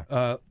one.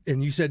 Yeah.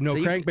 And you said no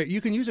crankbait. You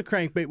can use a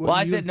crankbait.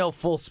 I said no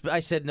full speed.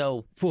 I said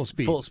no full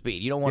speed. Full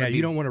speed. You don't want to.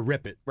 You don't want to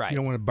rip it. Right. You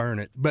don't want to burn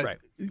it. But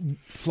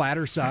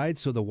flatter sides,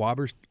 so the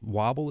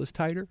wobble is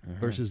tighter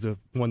versus the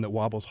one that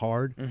wobbles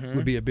hard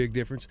would be a big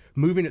difference.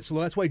 Moving it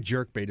slow. That's why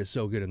jerkbait is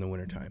so good in the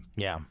wintertime.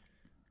 Yeah.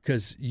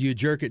 Because you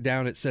jerk it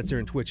down, it sits there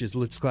and twitches.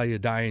 Let's like a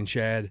dying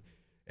shad,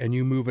 and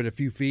you move it a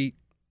few feet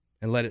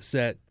and let it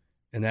set,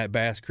 and that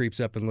bass creeps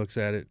up and looks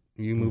at it.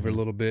 You move it a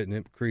little bit, and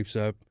it creeps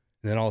up,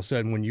 and then all of a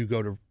sudden, when you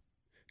go to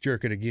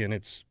jerk it again,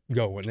 it's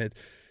going.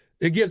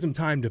 It gives them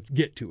time to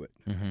get to it.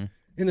 Mm-hmm.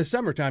 In the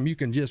summertime, you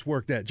can just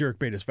work that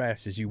jerkbait as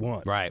fast as you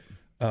want. Right.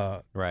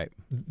 Right.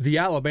 The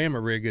Alabama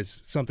rig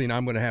is something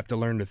I'm going to have to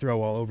learn to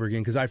throw all over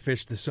again because I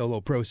fished the Solo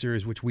Pro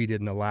Series, which we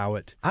didn't allow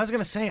it. I was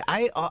going to say,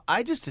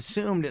 I just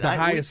assumed the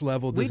highest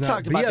level does we not.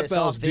 Talked about VFLs this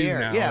off the air.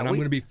 Now, and I'm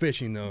going to be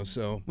fishing those.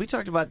 So we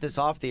talked about this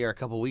off the air a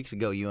couple weeks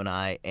ago, you and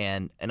I,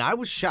 and I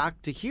was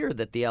shocked to hear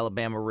that the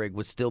Alabama rig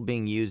was still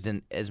being used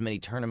in as many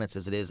tournaments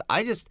as it is.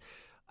 I guess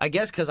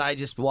because I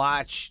just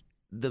watch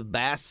the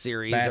Bass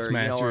Series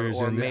Bassmasters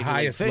or and the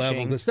highest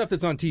level, the stuff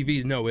that's on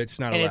TV. No, it's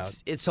not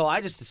allowed. So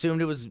I just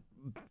assumed it was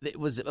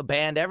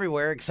banned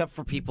everywhere except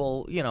for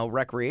people,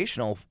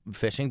 recreational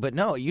fishing. But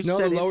no, you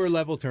said the lower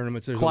level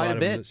tournaments. There's quite a lot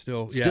bit of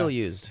them that still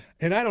used.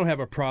 And I don't have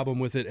a problem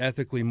with it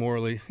ethically,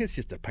 morally. It's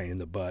just a pain in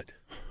the butt.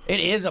 It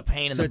is a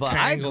pain in the butt.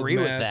 I agree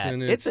with that.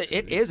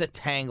 It is a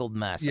tangled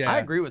mess. Yeah. I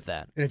agree with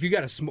that. And if you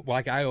got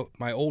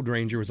my old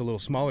Ranger was a little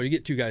smaller. You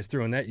get two guys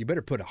throwing that, you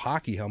better put a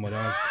hockey helmet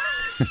on.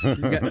 You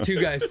got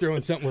two guys throwing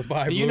something with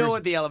 5 lures. You know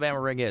what the Alabama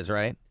rig is,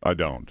 right? I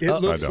don't. It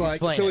looks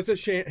like Explain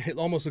so. It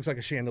almost looks like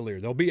a chandelier.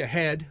 There'll be a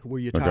head where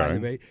you tie the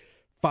bait.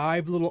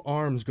 5 little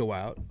arms go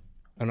out.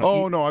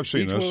 I've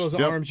seen this. Each one of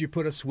those arms, you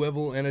put a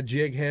swivel and a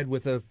jig head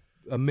with a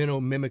minnow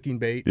mimicking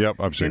bait. Yep,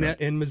 I've seen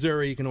it. In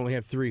Missouri, you can only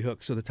have 3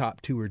 hooks, so the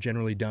top 2 are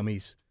generally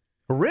dummies.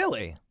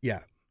 Really? Yeah.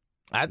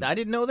 I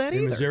didn't know that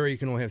either. In Missouri, you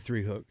can only have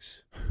 3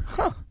 hooks.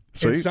 Huh.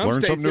 See, learn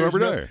something new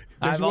every day.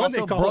 I've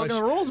also broken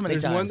the rules many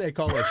times. There's one they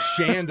call a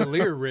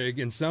chandelier rig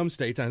in some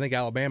states. I think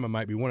Alabama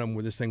might be one of them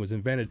where this thing was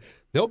invented.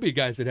 There'll be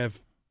guys that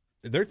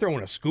they're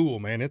throwing a school,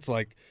 man. It's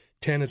like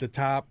 10 at the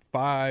top,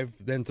 5,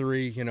 then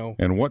 3, you know.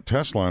 And what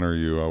test line are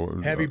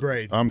you? Heavy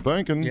braid. I'm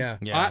thinking. Yeah.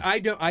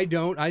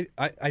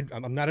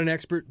 I'm not an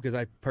expert because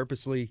I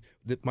purposely,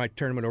 my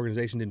tournament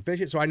organization didn't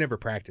fish it, so I never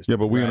practiced. Yeah,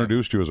 but we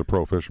introduced you as a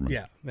pro fisherman.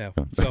 Yeah.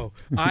 So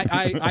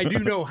I do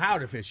know how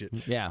to fish it.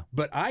 Yeah.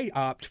 But I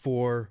opt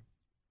for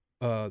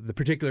the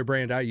particular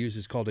brand I use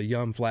is called a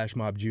Yum Flash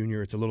Mob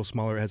Junior. It's a little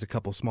smaller. It has a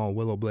couple small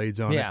willow blades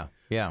on it.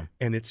 Yeah.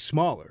 And it's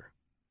smaller.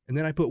 And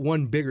then I put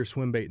one bigger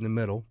swim bait in the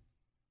middle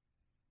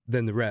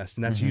than the rest,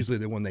 and that's usually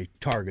the one they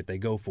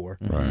go for.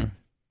 Right.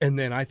 And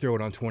then I throw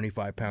it on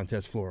 25-pound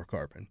test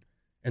fluorocarbon,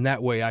 and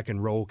that way I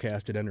can roll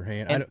cast it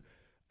underhand. And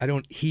I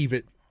don't heave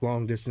it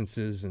long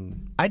distances,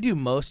 and I do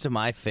most of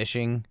my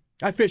fishing.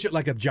 I fish it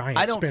like a giant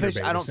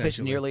spinnerbait. I don't fish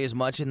nearly as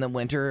much in the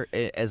winter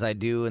as I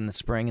do in the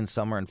spring and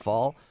summer and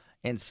fall,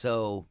 and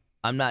so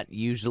I'm not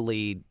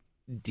usually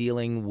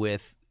dealing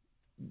with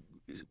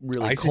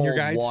really ice cold in your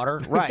guides? water,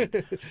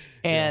 right?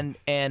 And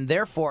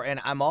therefore, and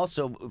I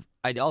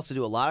also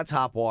do a lot of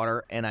top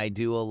water, and I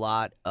do a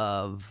lot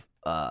of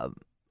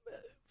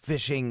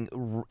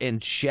fishing in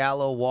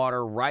shallow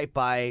water, right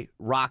by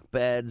rock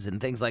beds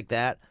and things like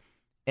that.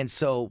 And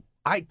so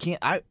I'm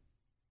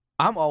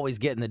always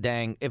getting the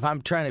dang. If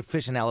I'm trying to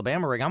fish an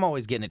Alabama rig, I'm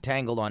always getting it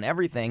tangled on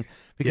everything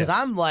because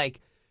I'm like,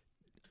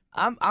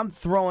 I'm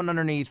throwing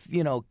underneath,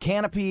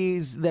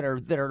 canopies that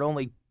are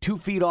only 2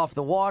 feet off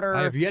the water.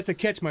 I have yet to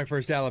catch my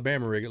first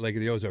Alabama rig at Lake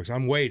of the Ozarks.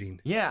 I'm waiting.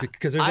 Yeah.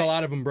 Because there's a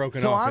lot of them broken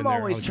off. So I'm in there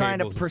always on trying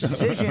to cables.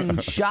 precision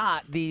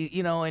shot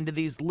into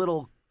these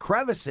little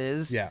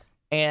crevices. Yeah.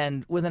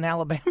 And with an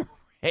Alabama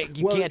rig,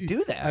 you can't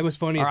do that. It was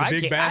funny at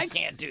the Big Bass. I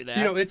can't do that.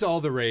 It's all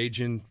the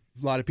rage, and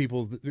a lot of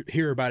people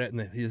hear about it,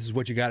 and this is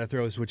what you got to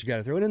throw. This is what you got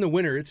to throw. And in the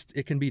winter,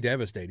 it can be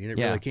devastating. It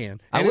really can.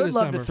 And I would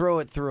love summer, to throw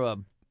it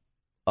through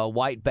a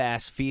white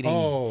bass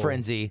feeding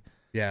frenzy.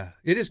 Yeah,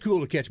 it is cool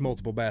to catch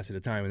multiple bass at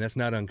a time, and that's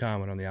not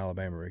uncommon on the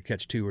Alabama rig.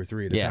 Catch 2 or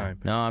 3 at a time.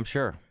 No, I'm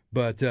sure.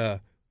 But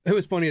it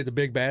was funny at the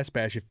Big Bass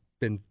Bash. It's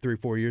been 3 or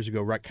 4 years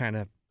ago. Right, kind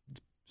of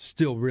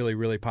still really,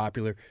 really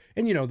popular.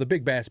 And the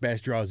Big Bass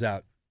Bash draws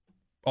out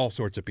all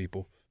sorts of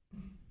people.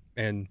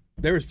 And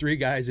there was 3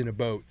 guys in a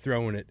boat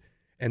throwing it,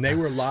 and they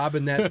were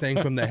lobbing that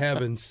thing from the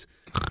heavens,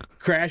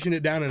 crashing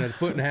it down in 1.5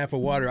 foot of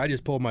water. I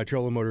just pulled my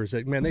trolling motor and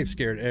said, "Man, they've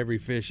scared every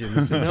fish in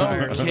this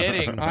entire." No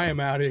kidding. I am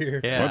out of here.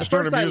 Yeah. Let's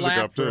turn the music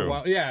up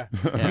too. Yeah.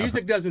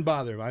 Music doesn't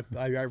bother him.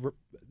 I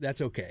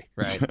that's okay.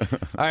 Right.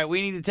 All right,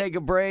 we need to take a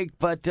break,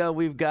 but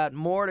we've got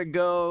more to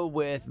go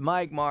with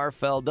Mike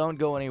Marfell. Don't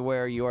go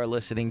anywhere. You are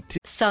listening to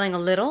Selling a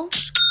little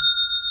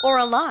or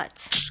a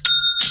lot?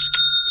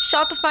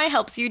 Shopify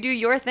helps you do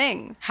your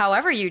thing,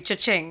 however you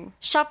cha-ching.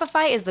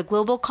 Shopify is the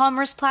global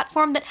commerce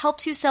platform that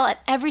helps you sell at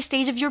every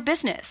stage of your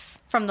business.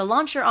 From the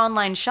launch your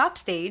online shop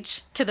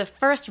stage, to the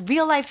first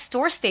real-life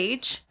store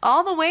stage,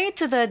 all the way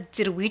to the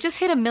did we just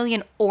hit 1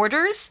 million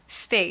orders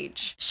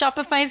stage.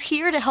 Shopify's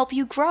here to help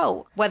you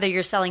grow. Whether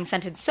you're selling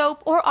scented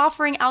soap or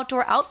offering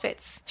outdoor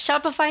outfits,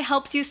 Shopify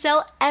helps you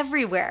sell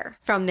everywhere.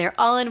 From their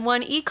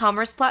all-in-one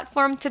e-commerce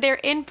platform to their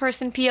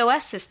in-person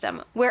POS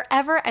system,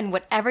 wherever and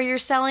whatever you're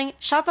selling,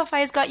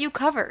 Shopify's got you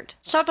covered.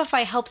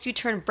 Shopify helps you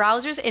turn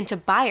browsers into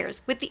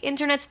buyers with the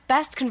internet's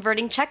best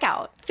converting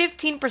checkout.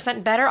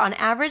 15% better on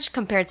average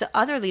compared to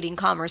other leading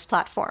commerce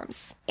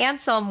platforms. And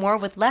sell more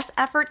with less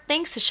effort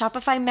thanks to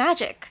Shopify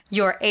Magic,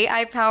 your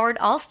AI-powered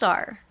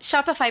all-star.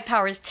 Shopify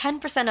powers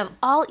 10% of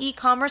all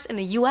e-commerce in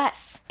the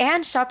U.S.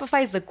 And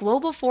Shopify is the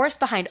global force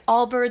behind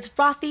Allbirds,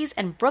 Rothy's,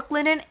 and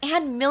Brooklinen,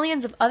 and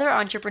millions of other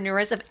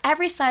entrepreneurs of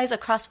every size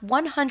across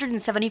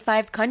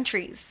 175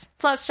 countries.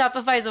 Plus,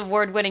 Shopify's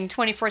award-winning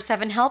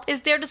 24/7 help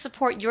is there to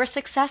support your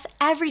success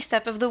every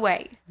step of the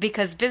way.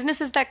 Because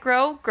businesses that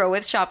grow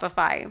with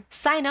Shopify.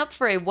 Sign up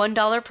for a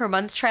 $1 per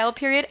month trial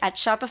period at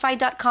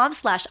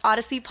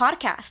shopify.com/Odyssey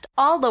Podcast,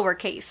 all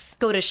lowercase.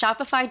 Go to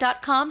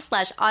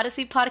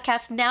shopify.com/Odyssey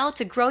Podcast now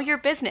to grow your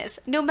business,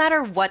 no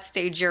matter what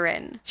stage you're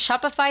in.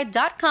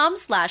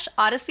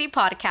 Shopify.com/Odyssey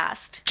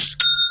Podcast.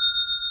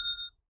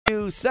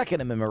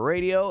 Second Amendment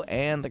Radio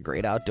and the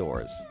Great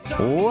Outdoors.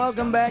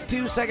 Welcome back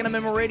to Second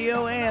Amendment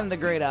Radio and the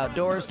Great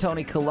Outdoors.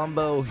 Tony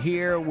Colombo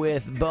here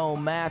with Bo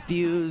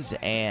Matthews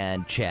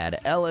and Chad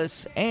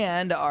Ellis,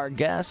 and our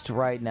guest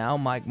right now,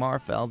 Mike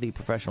Marfell, the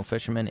professional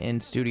fisherman,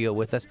 in studio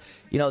with us.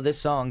 This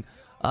song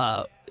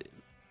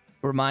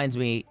reminds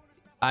me,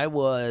 I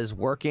was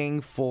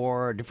working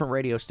for a different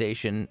radio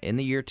station in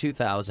the year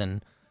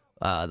 2000,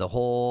 the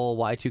whole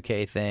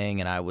Y2K thing,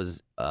 and I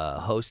was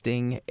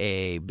hosting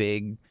a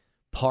big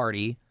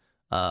party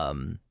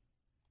on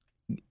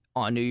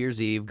New Year's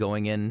Eve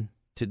going into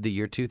the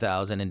year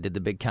 2000 and did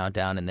the big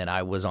countdown, and then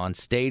I was on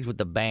stage with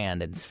the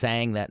band and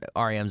sang that.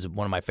 REM's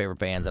one of my favorite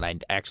bands, and I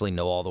actually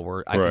know all the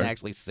words. I can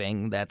actually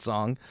sing that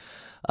song,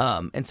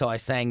 and so I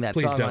sang that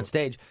song on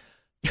stage.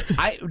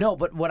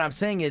 But what I'm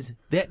saying is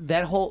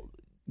that whole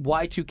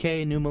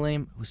Y2K New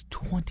Millennium was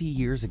 20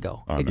 years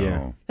ago. I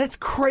know. That's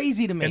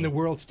crazy to me. And the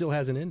world still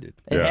hasn't ended.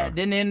 It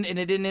didn't end, and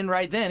it didn't end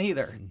right then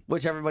either,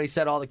 which everybody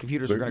said all the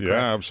computers were going to crash.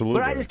 Yeah,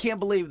 absolutely. But I just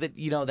can't believe that,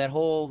 that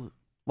whole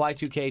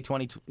Y2K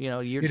 20,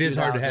 year 2000. It is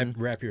hard to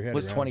wrap your head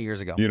was around. 20 years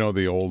ago. You know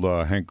the old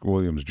Hank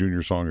Williams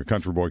Jr. song, "A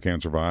Country Boy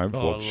Can't Survive"?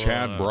 Oh,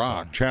 Chad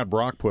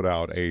Brock put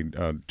out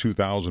a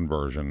 2000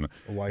 version.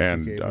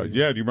 And do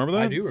you remember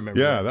that? I do remember.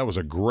 Yeah, that was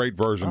a great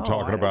version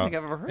talking about. I don't think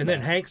I've ever heard and that.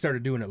 then Hank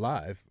started doing it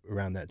live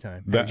around that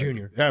time.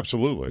 Junior.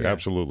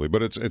 Absolutely.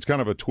 But it's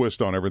kind of a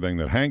twist on everything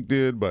that Hank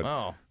did,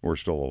 but we're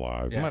still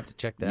alive. I'm going to have to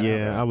check that out.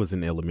 Yeah, I was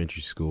in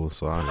elementary school,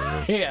 so I don't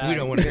know. Yeah, we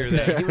don't want to hear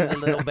that. He was a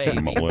little baby.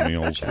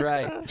 Millennials.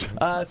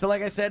 Right. So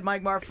like I said,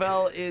 Mike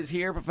Marfell is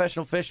here,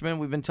 professional fisherman.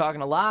 We've been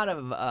talking a lot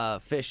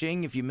of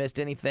fishing, if you missed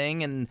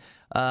anything. And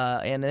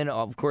then,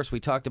 of course, we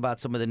talked about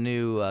some of the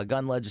new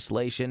gun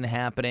legislation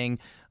happening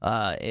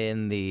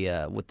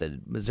with the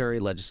Missouri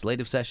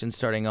legislative session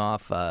starting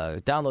off.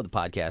 Download the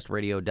podcast.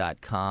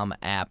 Radio.com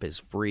app is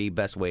free.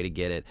 Best way to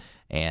get it.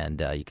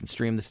 And you can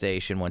stream the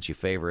station once you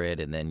favorite,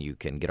 and then you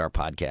can get our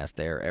podcast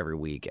there every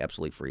week,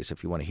 absolutely free. So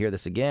if you want to hear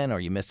this again or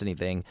you missed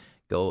anything,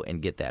 go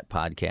and get that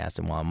podcast.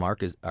 And while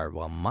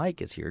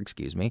Mike is here,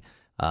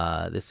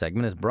 this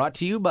segment is brought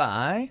to you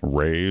by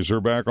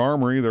Razorback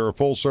Armory. They're a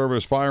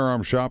full-service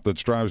firearm shop that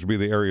strives to be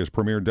the area's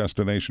premier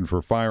destination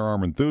for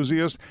firearm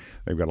enthusiasts.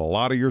 They've got a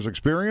lot of years'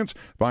 experience.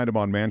 Find them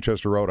on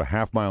Manchester Road, a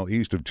half mile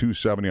east of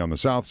 270 on the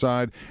south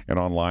side, and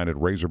online at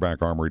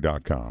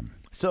razorbackarmory.com.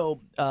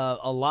 So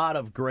a lot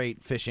of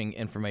great fishing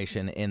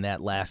information in that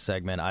last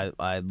segment.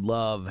 I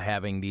love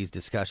having these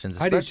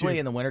discussions, especially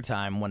in the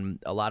wintertime when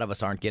a lot of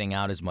us aren't getting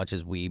out as much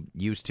as we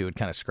used to. It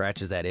kind of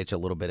scratches that itch a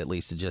little bit, at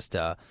least, to just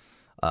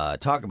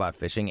talk about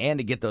fishing and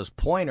to get those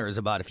pointers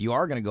about if you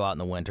are going to go out in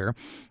the winter.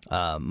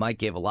 Mike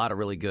gave a lot of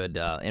really good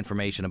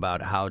information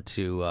about how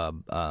to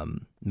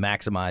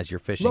maximize your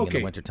fishing in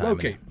the wintertime.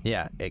 Locate.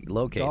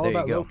 Locate. It's all there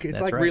about you go. locate. It's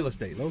That's like right. real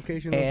estate.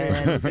 Location.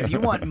 And if you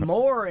want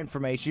more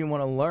information, you want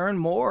to learn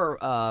more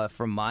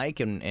from Mike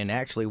and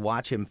actually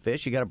watch him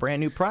fish, you got a brand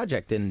new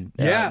project in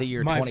the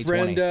year 2020. My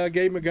friend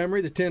Gabe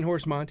Montgomery, the 10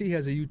 Horse Monty,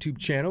 has a YouTube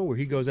channel where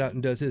he goes out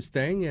and does his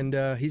thing,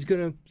 and he's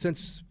going to,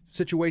 since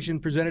situation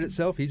presented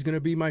itself, he's going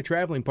to be my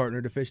traveling partner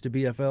to fish the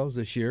BFLs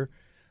this year.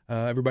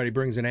 Everybody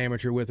brings an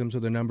amateur with them so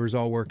the numbers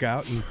all work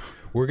out, and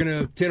we're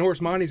gonna 10 Horse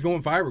Monty's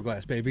going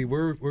fiberglass, baby.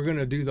 We're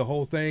gonna do the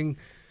whole thing.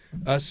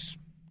 Us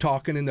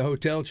talking in the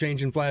hotel,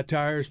 changing flat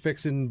tires,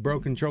 fixing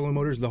broken trolling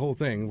motors, the whole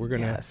thing. We're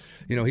gonna,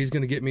 he's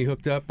gonna get me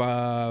hooked up.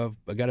 I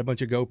got a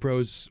bunch of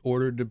GoPros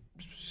ordered to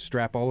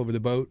strap all over the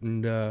boat,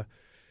 and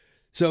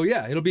so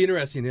yeah, it'll be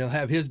interesting. He'll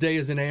have his day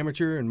as an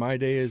amateur and my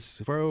day as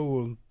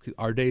pro.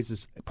 Our days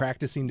is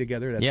practicing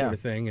together, that sort of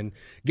thing. And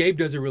Gabe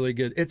does it really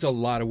good. It's a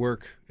lot of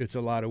work. That's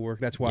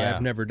why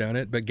I've never done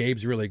it, but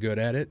Gabe's really good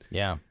at it.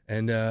 Yeah.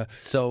 And a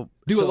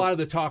lot of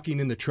the talking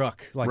in the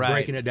truck, like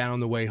breaking it down on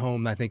the way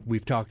home. I think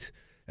we've talked.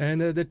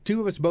 And the two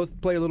of us both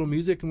play a little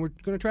music, and we're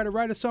going to try to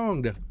write a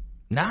song to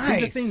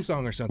Nice. a theme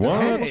song or something.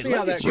 What? We'll see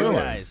how that you goes.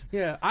 guys.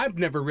 Yeah, I've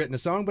never written a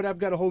song, but I've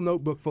got a whole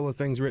notebook full of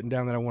things written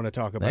down that I want to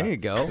talk about. There you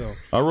go. So,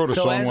 I wrote a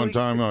song one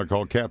time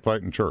called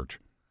 "Catfight in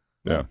Church."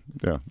 Yeah.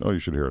 Oh, you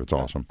should hear it. It's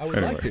awesome. I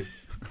would like to.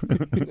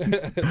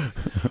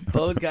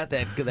 Bo's got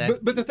that.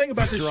 But the thing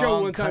about the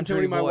show, one time,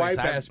 Tony, my wife asked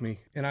asked me,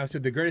 and I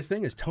said the greatest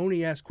thing is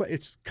Tony asked questions.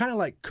 It's kind of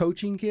like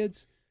coaching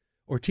kids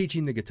or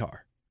teaching the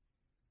guitar.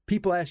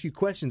 People ask you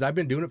questions. I've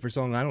been doing it for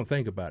so long, I don't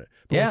think about it.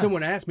 But when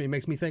someone asks me, it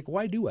makes me think,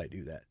 why do I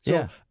do that?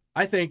 So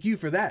I thank you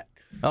for that.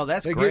 Oh,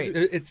 that's great.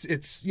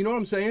 It's you know what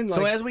I'm saying?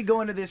 So as we go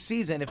into this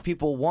season, if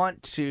people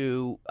want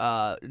to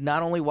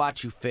not only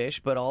watch you fish,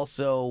 but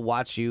also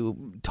watch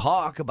you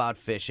talk about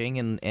fishing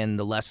and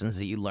the lessons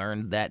that you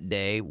learned that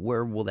day,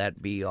 where will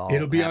that be all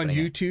It'll be happening?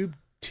 on YouTube.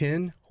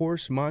 10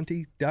 Horse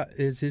Monty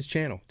is his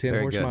channel. 10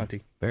 Horse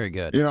Monty. Very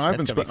good. You know, I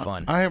haven't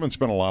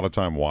spent a lot of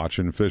time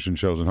watching fishing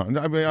shows and hunting.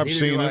 I mean, I've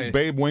seen it.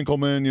 Babe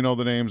Winkleman, you know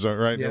the names,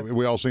 right? Yep.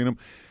 We all seen them.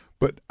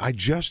 But I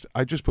just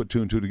put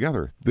two and two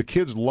together. The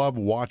kids love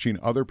watching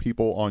other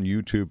people on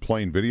YouTube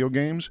playing video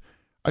games.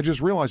 I just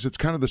realized it's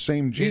kind of the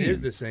same gene. It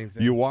is the same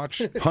thing. You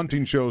watch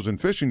hunting shows and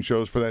fishing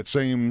shows for that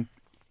same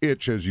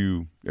itch as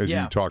you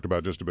talked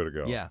about just a bit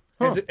ago. Yeah.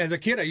 As a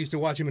kid, I used to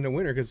watch him in the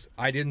winter because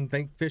I didn't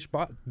think fish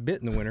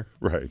bit in the winter.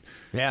 Right.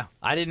 Yeah,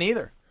 I didn't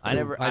either. I'd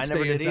never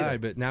stay did inside, either.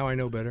 but now I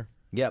know better.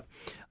 Yep.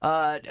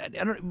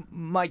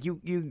 Mike,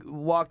 you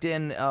walked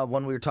in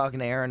when we were talking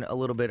to Aaron a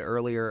little bit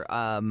earlier.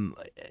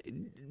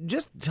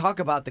 Just talk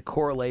about the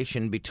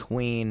correlation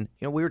between,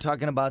 we were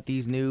talking about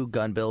these new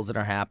gun bills that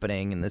are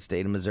happening in the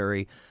state of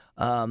Missouri.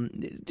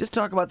 Just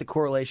talk about the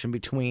correlation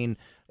between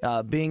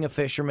being a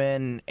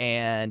fisherman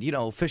and,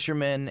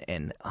 fishermen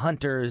and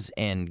hunters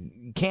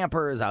and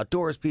campers,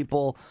 outdoors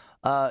people.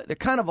 They're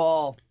kind of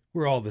all...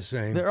 We're all the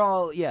same. They're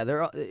all,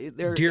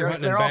 they're deer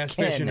hunting and bass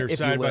fishing are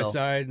side by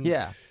side.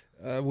 Yeah.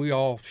 We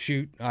all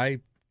shoot.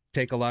 I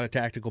take a lot of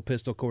tactical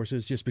pistol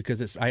courses just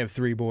because I have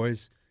 3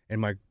 boys, and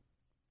my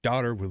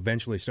daughter will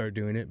eventually start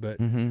doing it.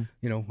 But,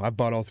 I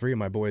bought all 3 of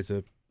my boys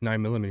a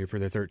 9mm for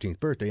their 13th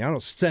birthday. I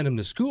don't send them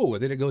to school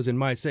with it. It goes in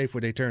my safe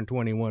when they turn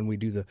 21. We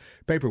do the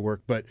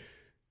paperwork. But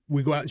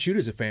we go out and shoot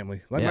as a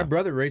family. My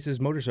brother races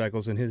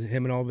motorcycles, and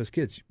him and all of his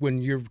kids.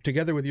 When you're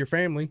together with your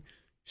family,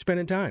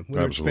 spending time,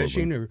 whether it's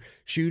fishing or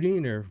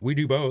shooting, or we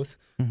do both.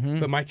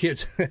 But my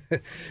kids,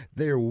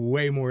 they're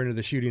way more into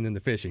the shooting than the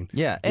fishing.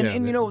 Yeah,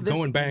 and you know,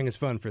 going bang is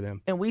fun for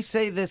them. And we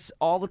say this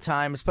all the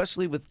time,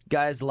 especially with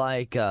guys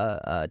like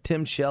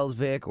Tim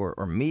Shelsvik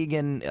or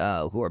Megan,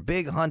 who are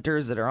big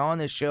hunters that are on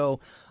this show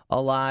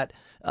a lot.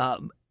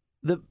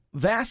 The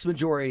vast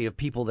majority of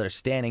people that are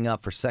standing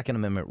up for Second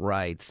Amendment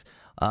rights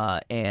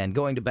and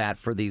going to bat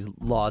for these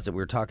laws that we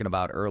were talking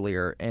about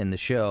earlier in the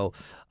show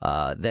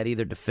that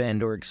either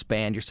defend or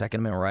expand your Second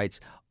Amendment rights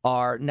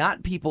are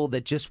not people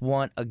that just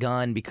want a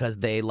gun because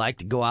they like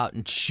to go out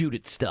and shoot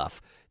at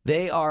stuff.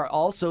 They are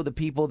also the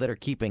people that are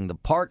keeping the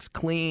parks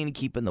clean,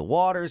 keeping the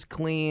waters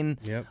clean,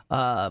 you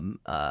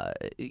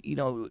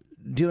know,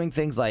 doing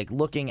things like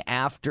looking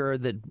after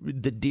the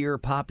deer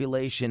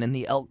population and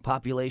the elk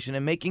population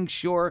and making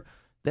sure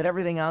that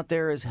everything out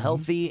there is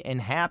healthy and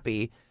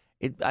happy.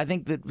 I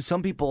think that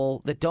some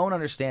people that don't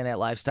understand that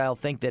lifestyle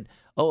think that,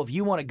 oh, if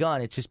you want a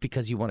gun, it's just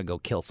because you want to go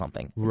kill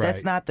something. Right,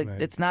 that's not the. Right.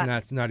 It's not.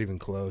 That's not even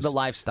close. The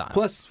lifestyle.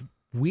 Plus,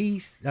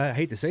 I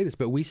hate to say this,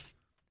 but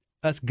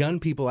us gun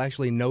people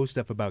actually know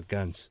stuff about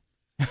guns.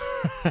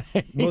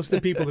 Most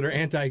of the people that are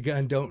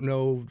anti-gun don't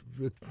know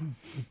the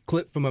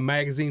clip from a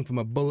magazine, from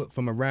a bullet,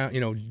 from a round.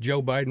 You know,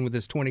 Joe Biden with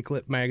his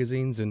 20-clip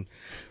magazines, and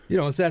you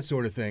know, it's that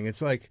sort of thing.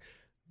 It's like,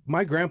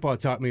 my grandpa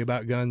taught me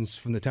about guns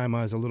from the time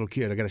I was a little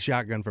kid. I got a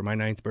shotgun for my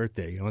 9th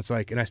birthday. You know, it's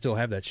like, and I still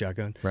have that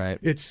shotgun. Right.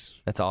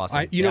 That's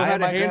awesome. You know how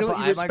to handle it.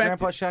 You respect my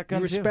grandpa's shotgun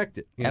You respect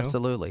it. You know?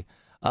 Absolutely.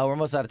 We're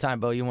almost out of time,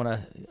 Bo. You want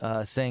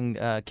to sing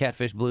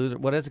Catfish Blues?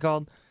 What is it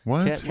called?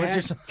 What?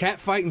 Cat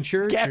Fighting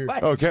Church? Cat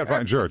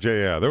Fighting Church.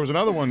 Yeah. There was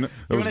another one.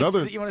 You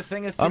want to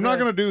sing us? I'm not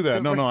going to do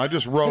that. No. I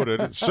just wrote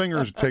it.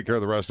 Singers take care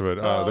of the rest of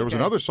it. There was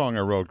another song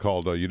I wrote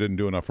called "You Didn't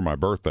Do Enough for My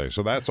Birthday,"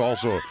 so that's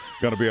also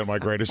going to be on my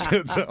greatest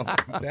hits album.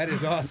 That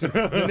is awesome.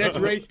 The next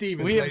Ray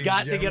Stevens. We have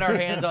got to get our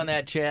hands on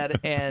that, Chad,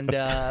 and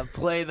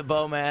play the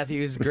Bo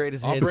Matthews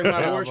greatest hits. I'll bring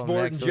my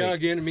washboard and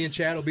jug in, and me and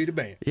Chad will be the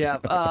band.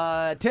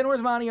 Yeah. 10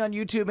 Where's Monty on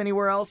YouTube.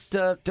 Anywhere else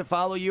to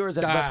follow you, or is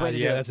that the best way to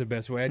do it? Yeah, that's the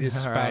best way. I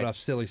just spout off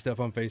silly stuff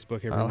on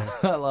Facebook every night.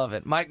 I love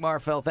it. Mike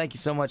Marfell, thank you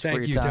so much for your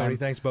time. Thank you, Tony.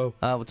 Thanks, Bo.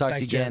 We'll talk to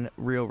you again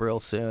real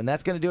soon.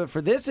 That's going to do it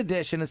for this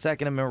edition of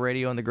Second Amendment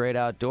Radio and the Great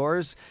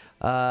Outdoors.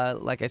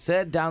 Like I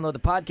said, download the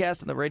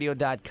podcast on the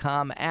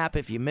radio.com app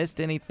if you missed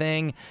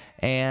anything.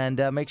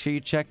 And make sure you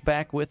check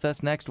back with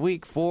us next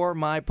week. For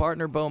my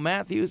partner, Bo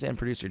Matthews, and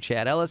producer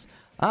Chad Ellis,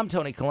 I'm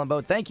Tony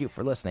Colombo. Thank you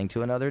for listening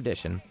to another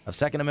edition of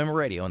Second Amendment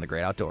Radio and the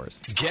Great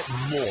Outdoors. Get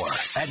more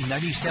at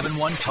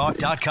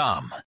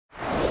 971talk.com.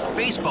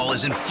 Baseball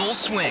is in full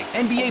swing.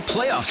 NBA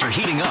playoffs are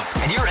heating up,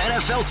 and your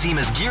NFL team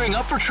is gearing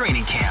up for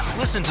training camp.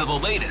 Listen to the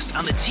latest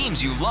on the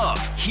teams you love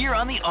here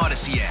on the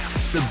Odyssey app.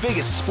 The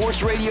biggest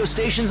sports radio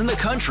stations in the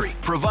country,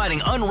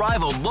 providing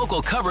unrivaled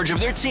local coverage of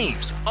their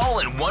teams, all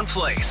in one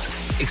place.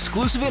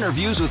 Exclusive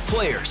interviews with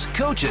players,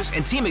 coaches,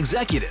 and team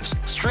executives,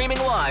 streaming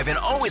live and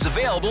always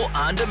available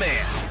on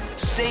demand.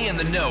 Stay in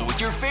the know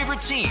with your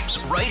favorite teams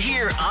right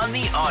here on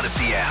the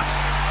Odyssey app.